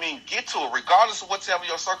 you know what I mean, get to it, regardless of whatever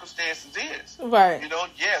your circumstances is. Right.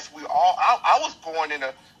 Yes, we all, I was born in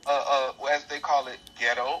a as they call it,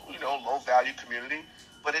 ghetto, low value community,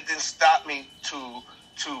 but it didn't stop me to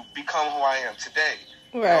become who I am today.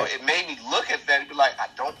 Right. It made me look at that and be like, I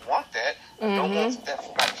don't want that. I don't want that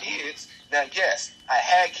for my kids. Now, yes, I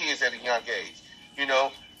had kids at a young age,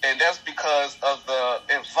 And that's because of the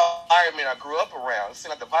environment I grew up around. It seemed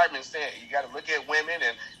like the environment saying you got to look at women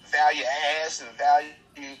and value ass and value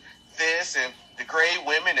this and degrade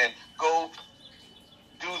women and go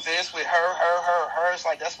do this with her. It's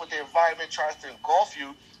like that's what the environment tries to engulf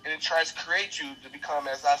you, and it tries to create you to become,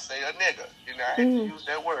 as I say, a nigga. You know, I hate to use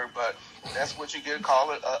that word, but that's what you get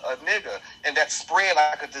called a nigga. And that's spread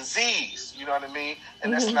like a disease, you know what I mean?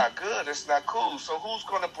 And that's not good. That's not cool. So who's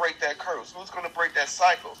going to break that curse? Who's going to break that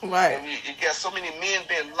cycle? Right. And you get so many men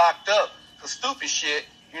being locked up for stupid shit,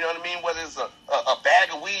 you know what I mean? Whether it's a bag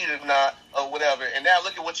of weed or not, or whatever. And now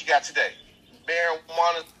look at what you got today.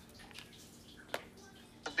 Marijuana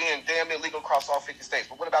being damn near legal across all 50 states.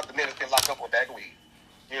 But what about the men that's been locked up with a bag of weed?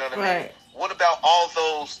 You know what I mean? What about all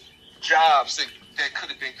those jobs that could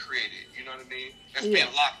have been created? You know what I mean? That's been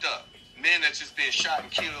locked up. Men that's just been shot and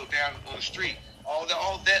killed down on the street. All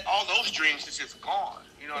those dreams is just gone.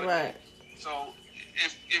 You know what I mean? So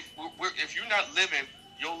if you're not living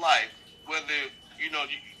your life, whether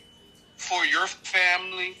for your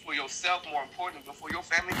family, for yourself, more important, but for your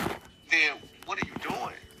family, then what are you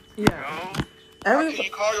doing? Yeah. You know? How can you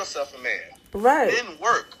call yourself a man? Right. Then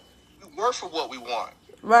work. We work for what we want.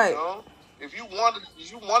 Right. You know? If you want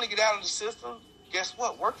to get out of the system, guess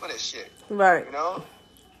what? Work for that shit. Right. You know?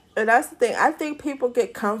 And that's the thing. I think people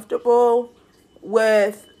get comfortable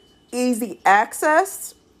with easy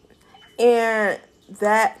access, and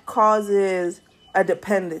that causes a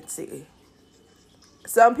dependency.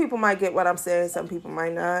 Some people might get what I'm saying, some people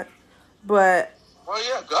might not. But well,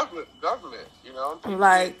 yeah, government, you know,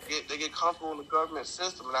 they get comfortable in the government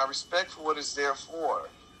system, and I respect for what it's there for,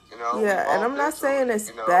 you know. Yeah, and I'm not saying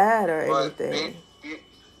it's bad or anything,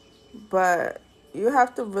 but you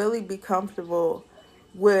have to really be comfortable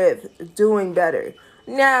with doing better.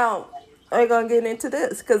 Now, I'm gonna get into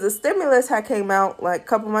this because the stimulus had came out like a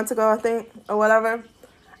couple months ago, I think, or whatever.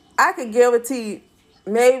 I could guarantee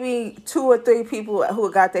maybe 2 or 3 people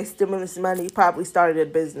who got their stimulus money probably started a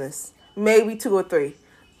business. Maybe 2 or 3.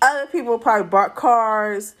 Other people probably bought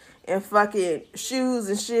cars and fucking shoes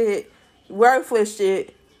and shit, worthless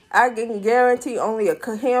shit. I can guarantee only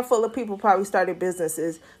a handful of people probably started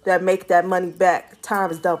businesses that make that money back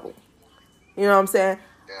times double. You know what I'm saying?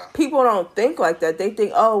 Yeah. People don't think like that. They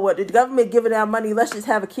think, oh, what, the government giving out money, let's just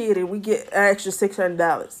have a kid and we get an extra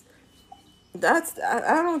 $600.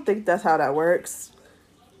 I don't think that's how that works.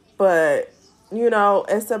 But, you know,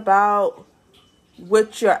 it's about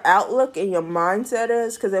what your outlook and your mindset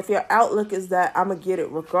is. Because if your outlook is that I'm going to get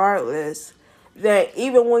it regardless, then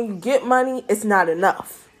even when you get money, it's not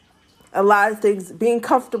enough. A lot of things, being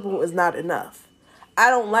comfortable is not enough. I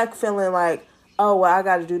don't like feeling like, oh, well, I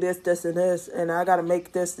got to do this, this, and this, and I got to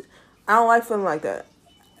make this. I don't like feeling like that.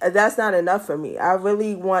 That's not enough for me. I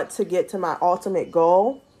really want to get to my ultimate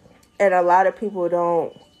goal. And a lot of people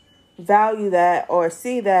don't value that or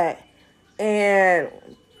see that. And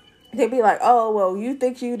they be like, oh, well, you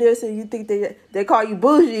think you this and you think they call you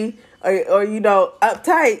bougie or you know,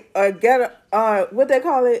 uptight or what they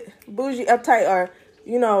call it, bougie, uptight, or,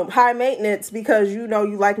 you know, high maintenance because, you know,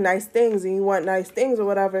 you like nice things and you want nice things or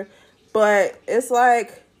whatever. But it's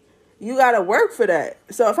like you got to work for that.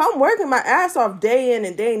 So if I'm working my ass off day in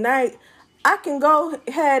and day night, I can go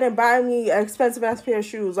ahead and buy me an expensive-ass pair of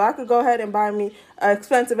shoes. Or I could go ahead and buy me an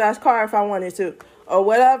expensive-ass car if I wanted to. Or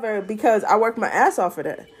whatever, because I work my ass off for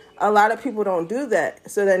that. A lot of people don't do that.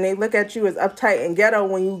 So then they look at you as uptight and ghetto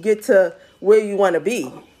when you get to where you want to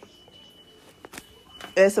be.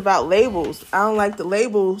 It's about labels. I don't like the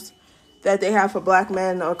labels that they have for black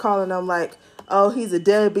men or calling them like, oh, he's a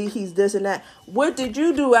deadbeat, he's this and that. What did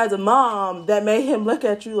you do as a mom that made him look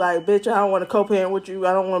at you like, bitch, I don't want to co-parent with you.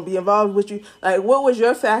 I don't want to be involved with you. Like, what was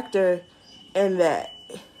your factor in that?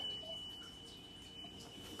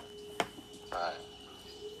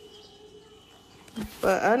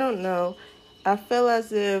 But I don't know. I feel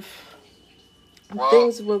as if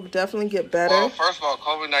things will definitely get better. Well, first of all,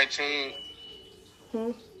 COVID-19.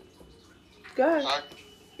 Go ahead.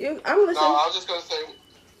 I'm listening. No, I was just going to say,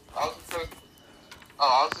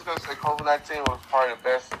 COVID-19 was probably the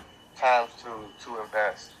best times to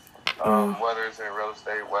invest. Whether it's in real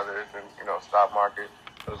estate, whether it's in, you know, stock market,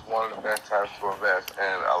 it was one of the best times to invest.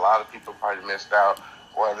 And a lot of people probably missed out.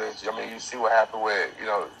 Whether it's, I mean, you see what happened with, you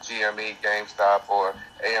know, GME, GameStop, or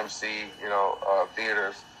AMC, you know,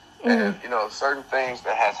 theaters, and, you know, certain things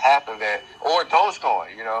that has happened that, or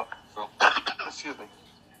Dogecoin, you know, so, excuse me,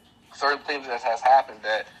 certain things that has happened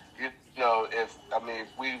that, you know, if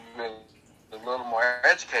we've been a little more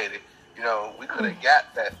educated, you know, we could have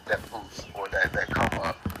got that boost or that come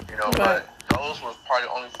up, you know, but those were probably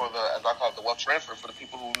only for the, as I call it, the wealth transfer, for the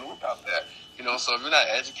people who knew about that. You know, so if you're not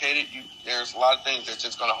educated, there's a lot of things that's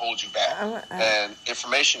just going to hold you back. And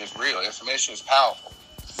information is real. Information is powerful.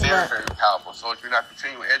 Very, very powerful. So if you're not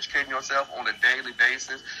continuing educating yourself on a daily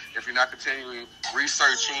basis, if you're not continuing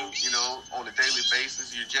researching, you know, on a daily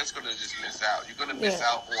basis, you're just going to just miss out. You're going to miss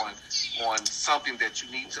out on something that you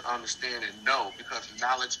need to understand and know, because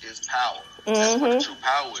knowledge is power. That's what the true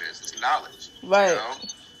power is. It's knowledge. Right. You know?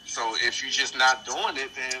 So if you're just not doing it,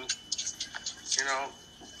 then, you know,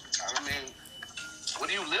 I mean, what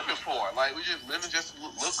are you living for? Like, we just living just to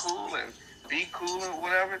look cool and be cool or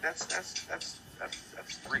whatever? That's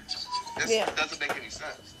freak. This doesn't make any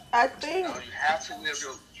sense. I think you have to live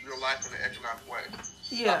your life in an economic way.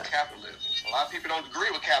 Yeah. Not capitalism. A lot of people don't agree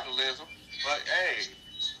with capitalism, but hey,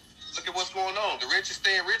 look at what's going on. The rich is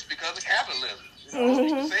staying rich because of capitalism. You know, you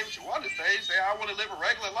can say what you want to say. Say, I want to live a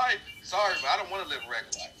regular life. Sorry, but I don't want to live a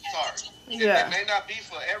regular life. Sorry. It may not be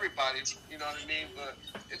for everybody, you know what I mean? But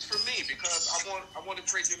it's for me, because I want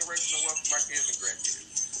to create generational wealth for my kids and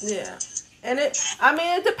grandkids. Yeah. And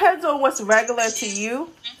it depends on what's regular to you.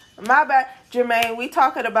 My bad, Jermaine, we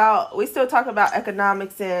still talking about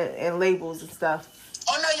economics and labels and stuff.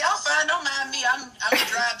 Oh no, y'all fine, don't mind me. I'm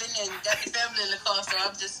driving and got the family in the car, so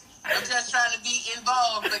I'm just trying to be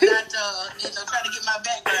involved, but not trying to get my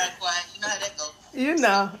background quiet. You know how that goes. You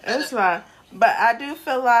know, it's fine. But I do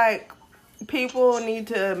feel like people need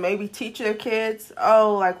to maybe teach their kids,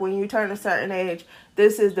 like when you turn a certain age,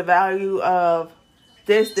 this is the value of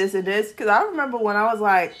this, and this. Because I remember when I was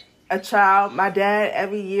like a child, my dad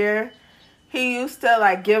every year, he used to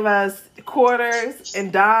like give us quarters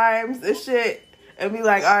and dimes and shit and be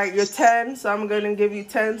like, all right, you're 10, so I'm going to give you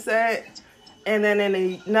 10 cents. And then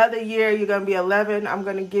in another year, you're going to be 11, I'm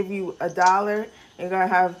going to give you $1. And you're going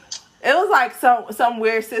to have, it was like some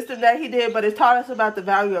weird system that he did, but it taught us about the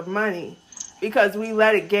value of money, because we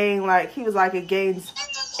let it gain, like, he was like, it gains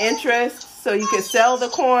interest, so you can sell the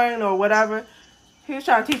coin or whatever. He was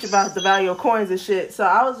trying to teach about the value of coins and shit. So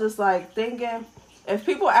I was just like thinking, if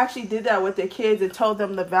people actually did that with their kids and told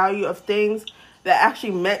them the value of things that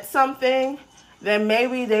actually meant something, then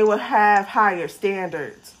maybe they would have higher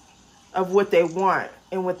standards of what they want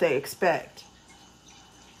and what they expect.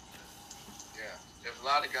 Yeah, there's a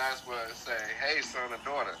lot of guys would say, hey, son or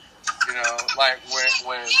daughter, you know, like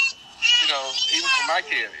when you know, even for my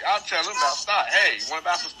kids, I'll tell them about stock. Hey, you want to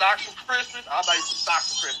buy some stocks for Christmas? I'll buy you some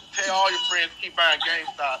stocks for Christmas. Tell all your friends to keep buying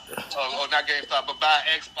GameStop, or not GameStop, but buy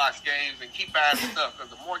Xbox games and keep buying stuff. Because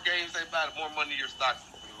the more games they buy, the more money your stocks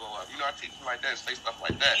will go up. You know, I teach them like that, say stuff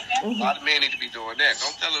like that. A lot of men need to be doing that.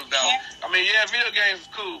 Don't tell them about, video games is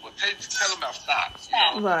cool, but tell them about stocks. You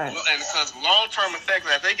know? Right. And because long-term effects,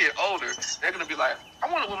 as they get older, they're going to be like, I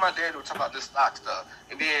wonder what my dad would talk about this stock stuff.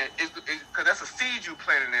 And then, because that's a seed you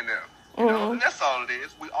planted in them. You know, and that's all it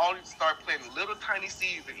is. We all need to start planting little tiny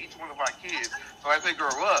seeds in each one of our kids. So as they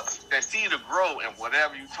grow up, that seed will grow in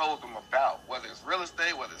whatever you told them about, whether it's real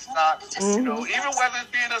estate, whether it's stocks, you know, even whether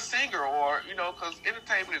it's being a singer or, you know, because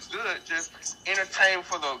entertainment is good. Just entertain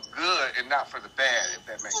for the good and not for the bad, if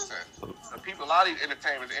that makes sense. So a lot of these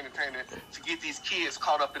entertainers are entertaining to get these kids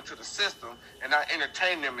caught up into the system and not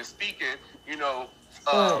entertain them and speaking, you know,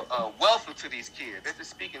 wealth into these kids. They're just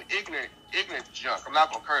speaking ignorant junk. I'm not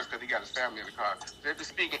going to curse because he got his family in the car. They're just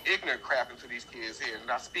speaking ignorant crap into these kids' heads and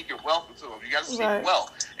not speaking wealth into them. You got to speak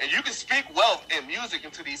wealth. And you can speak wealth and music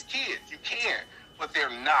into these kids. You can, but they're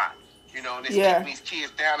not. You know, and they're keeping these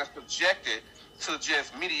kids down and subjected to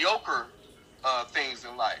just mediocre things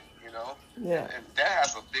in life, you know? Yeah. And that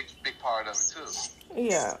has a big part of it, too.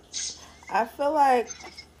 Yeah. I feel like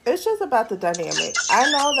it's just about the dynamic. I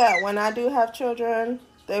know that when I do have children,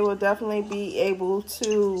 they will definitely be able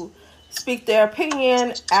to speak their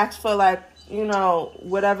opinion, ask for, like, you know,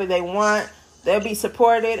 whatever they want. They'll be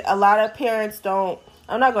supported. A lot of parents don't,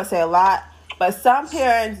 I'm not going to say a lot, but some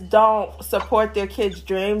parents don't support their kids'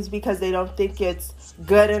 dreams because they don't think it's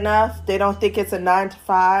good enough. They don't think it's a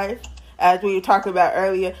 9-to-5. As we were talking about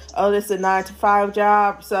earlier, this is a 9-to-5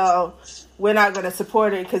 job, so we're not going to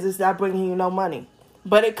support it because it's not bringing you no money.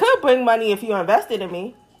 But it could bring money if you invested in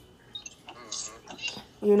me.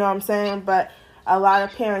 You know what I'm saying? But a lot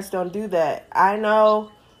of parents don't do that. I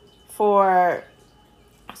know for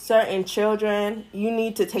certain children, you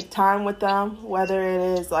need to take time with them, whether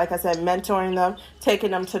it is, like I said, mentoring them,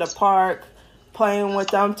 taking them to the park, playing with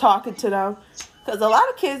them, talking to them. Because a lot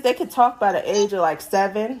of kids, they can talk by the age of like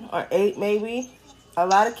 7 or 8 maybe. A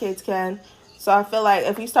lot of kids can. So I feel like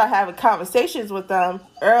if you start having conversations with them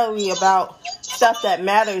early about stuff that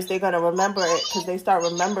matters, they're going to remember it because they start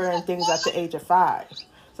remembering things at the age of 5.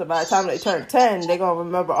 So by the time they turn 10, they're going to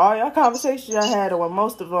remember all your conversations y'all had, or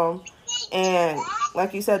most of them. And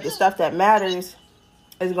like you said, the stuff that matters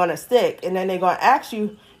is going to stick. And then they're going to ask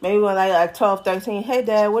you, maybe when like 12, 13, hey,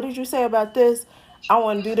 Dad, what did you say about this? I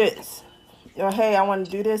want to do this. Or, hey, I want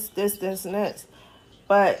to do this, and this.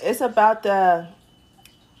 But it's about the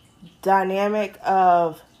dynamic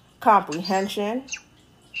of comprehension.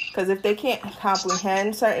 Because if they can't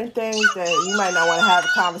comprehend certain things, then you might not want to have a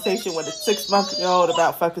conversation with a 6-month-old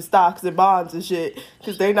about fucking stocks and bonds and shit.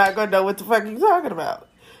 Because they're not going to know what the fuck you're talking about.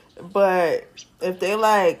 But if they're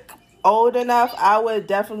like old enough, I would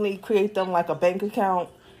definitely create them like a bank account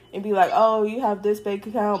and be like, oh, you have this bank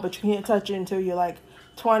account, but you can't touch it until you're like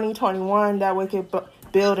 20, 21. That way it can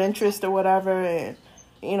build interest or whatever, and,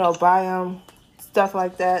 you know, buy them stuff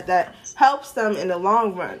like that. That helps them in the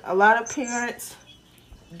long run. A lot of parents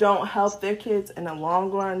don't help their kids in the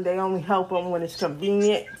long run. They only help them when it's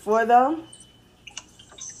convenient for them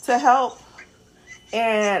to help.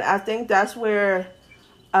 And I think that's where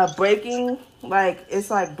breaking, like, it's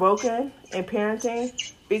like broken in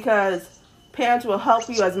parenting, because parents will help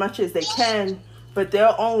you as much as they can, but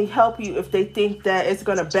they'll only help you if they think that it's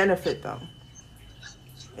going to benefit them,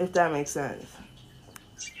 if that makes sense.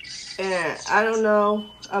 And I don't know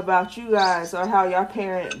about you guys or how y'all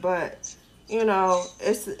parent, but, you know,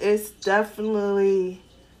 it's definitely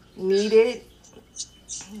needed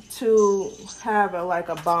to have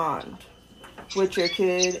a bond with your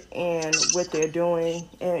kid and what they're doing,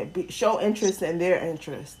 and show interest in their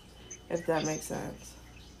interest, if that makes sense.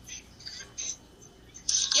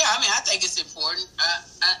 Yeah, I mean, I think it's important.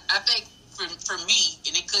 I think for me,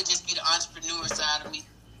 and it could just be the entrepreneur side of me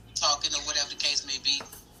talking or whatever the case may be,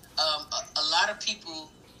 a lot of people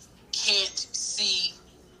can't see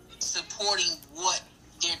supporting what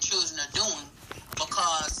their children are doing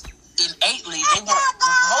because innately they want,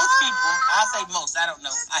 most people, I say most, I don't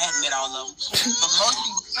know, I hadn't met all of them, but most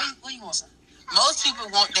people, what do you want, son? Most people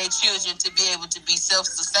want their children to be able to be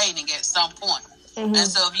self-sustaining at some point. Mm-hmm. And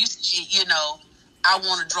so if you know, I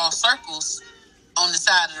want to draw circles on the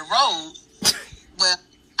side of the road, well,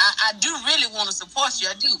 I do really want to support you.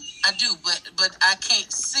 I do, but I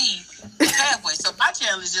can't see the pathway. So my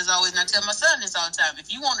challenge is always, and I tell my son this all the time, if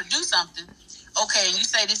you want to do something, okay, and you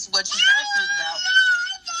say this is what you're passionate about,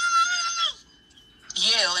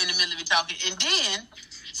 yell in the middle of it talking, and then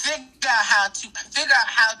figure out how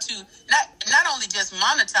to not only just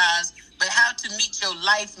monetize, but how to meet your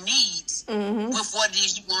life needs with what it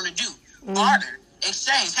is you want to do. Barter,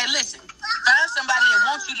 exchange. Hey, listen, find somebody that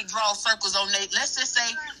wants you to draw circles on they. Let's just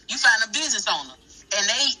say you find a business owner and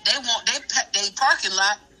they want they parking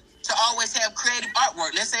lot to always have creative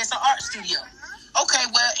artwork. Let's say it's an art studio. Okay,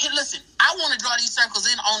 well, hey, listen, I want to draw these circles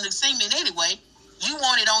in on the cement anyway. You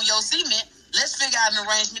want it on your cement. Let's figure out an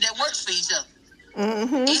arrangement that works for each other.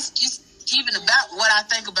 Mm-hmm. It's even about what I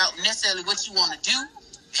think about necessarily what you want to do,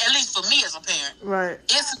 at least for me as a parent. Right.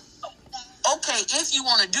 If you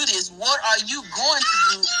want to do this, what are you going to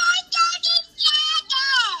do?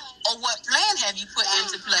 Or what plan have you put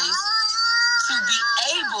into place to be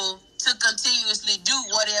able to continuously do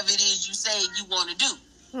whatever it is you say you want to do?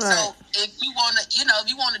 Right. So if you want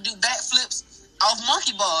to do backflips off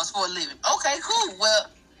monkey bars for a living, okay, cool. Well,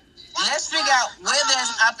 let's figure out where there's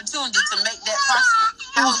an opportunity to make that possible.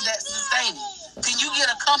 How is that sustainable? Can you get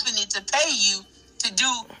a company to pay you to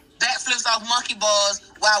do backflips off monkey bars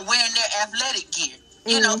while wearing their athletic gear?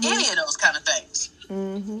 You know, any of those kind of things.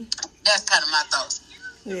 Mm-hmm. That's kind of my thoughts.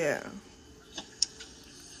 Yeah.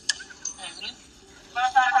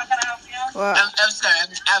 Well, I'm sorry.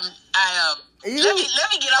 Let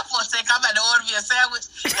me get up for a second. I'm about to order me a sandwich,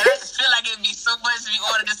 and I just feel like it'd be so much to be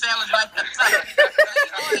ordering a sandwich right now.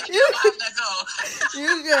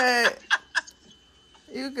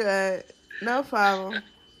 You good. No problem.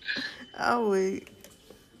 I'm weak.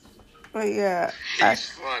 But yeah. He's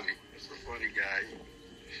funny. He's a funny guy.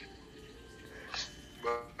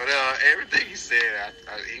 But everything he said,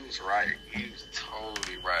 he was right. He was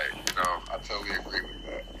totally right. You know, I totally agree with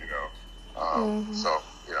that. You know, so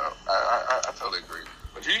you know, I totally agree.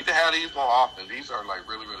 But you need to have these more often. These are like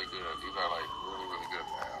really, really good. These are like really, really good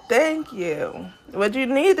to have. Thank you. Would you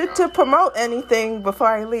need it to promote anything before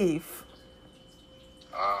I leave?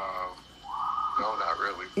 No, not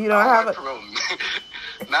really. You don't have it.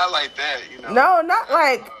 Not like that. You know. No, not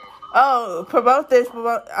like. Promote this,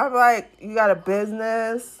 promote. I'm like, you got a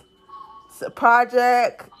business, it's a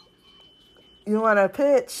project, you want to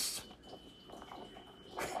pitch?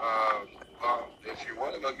 If you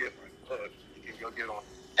want to go get my book, you can go get on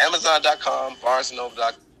Amazon.com,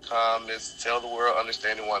 BarnesandNoble.com. It's Tell the World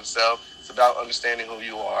Understanding Oneself. It's about understanding who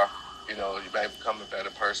you are you know, you may become a better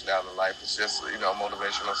person down in life. It's just, you know,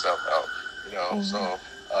 motivational self-help, you know. Mm-hmm. So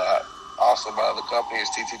also my other company is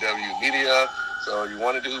TTW Media. So you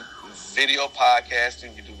want to do video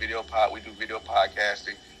podcasting, we do video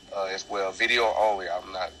podcasting as well. Video only.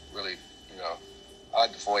 I'm not really, you know, I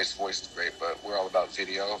like the voice is great, but we're all about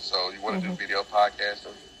video. So you want to do video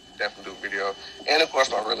podcasting, definitely do video. And of course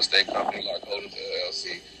my real estate company, Lark Holdings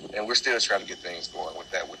LLC. And we're still trying to get things going with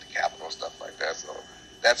that, with the capital and stuff like that. So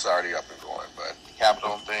that's already up and going. But the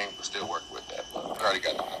capital thing, we're still working with that. But we already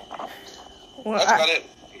got it. Well, that's about it,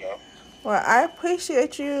 you know. Well, I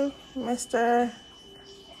appreciate you, Mr.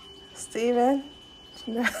 Stephen.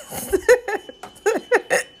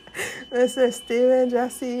 Mr. Stephen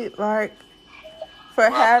Jesse Lark, for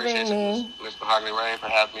having me. Ms. Mahogany Rain, for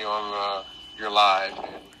having me on your live,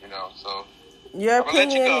 and, you know, so your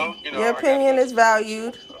opinion, your opinion is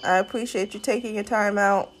valued. I appreciate you taking your time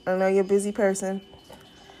out. I know you're a busy person.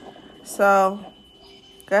 So,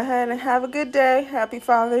 go ahead and have a good day. Happy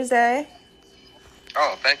Father's Day.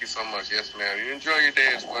 Oh, thank you so much. Yes, ma'am. You enjoy your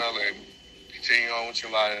day as well, and continue on with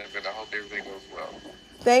your life, and I hope everything goes well.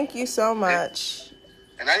 Thank you so much.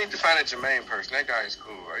 And I need to find a Jermaine person. That guy is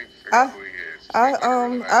cool. I need to figure out who he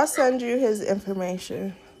is. I'll send you his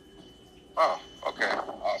information. Oh, okay.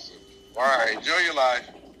 Awesome. All right. Enjoy your life.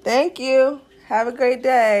 Thank you. Have a great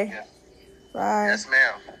day. Yes. Bye. Yes,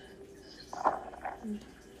 ma'am.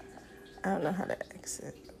 I don't know how to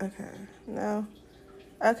exit. Okay. No.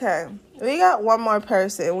 Okay. We got one more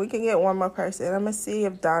person. We can get one more person. I'm going to see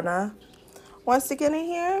if Donna wants to get in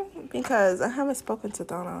here, because I haven't spoken to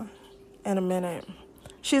Donna in a minute.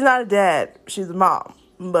 She's not a dad. She's a mom.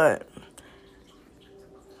 But,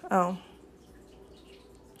 oh,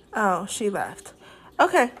 she left.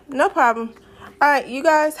 Okay, no problem. All right, you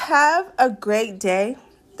guys have a great day.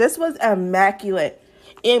 This was immaculate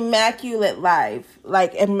live.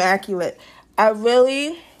 Like, immaculate. I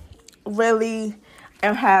really, really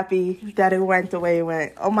am happy that it went the way it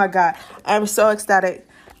went. Oh, my God. I'm so ecstatic.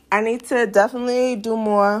 I need to definitely do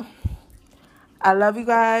more. I love you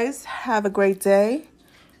guys. Have a great day.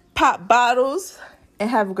 Pop bottles and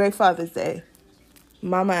have a great Father's Day.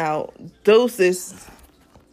 Mama out. Deuces.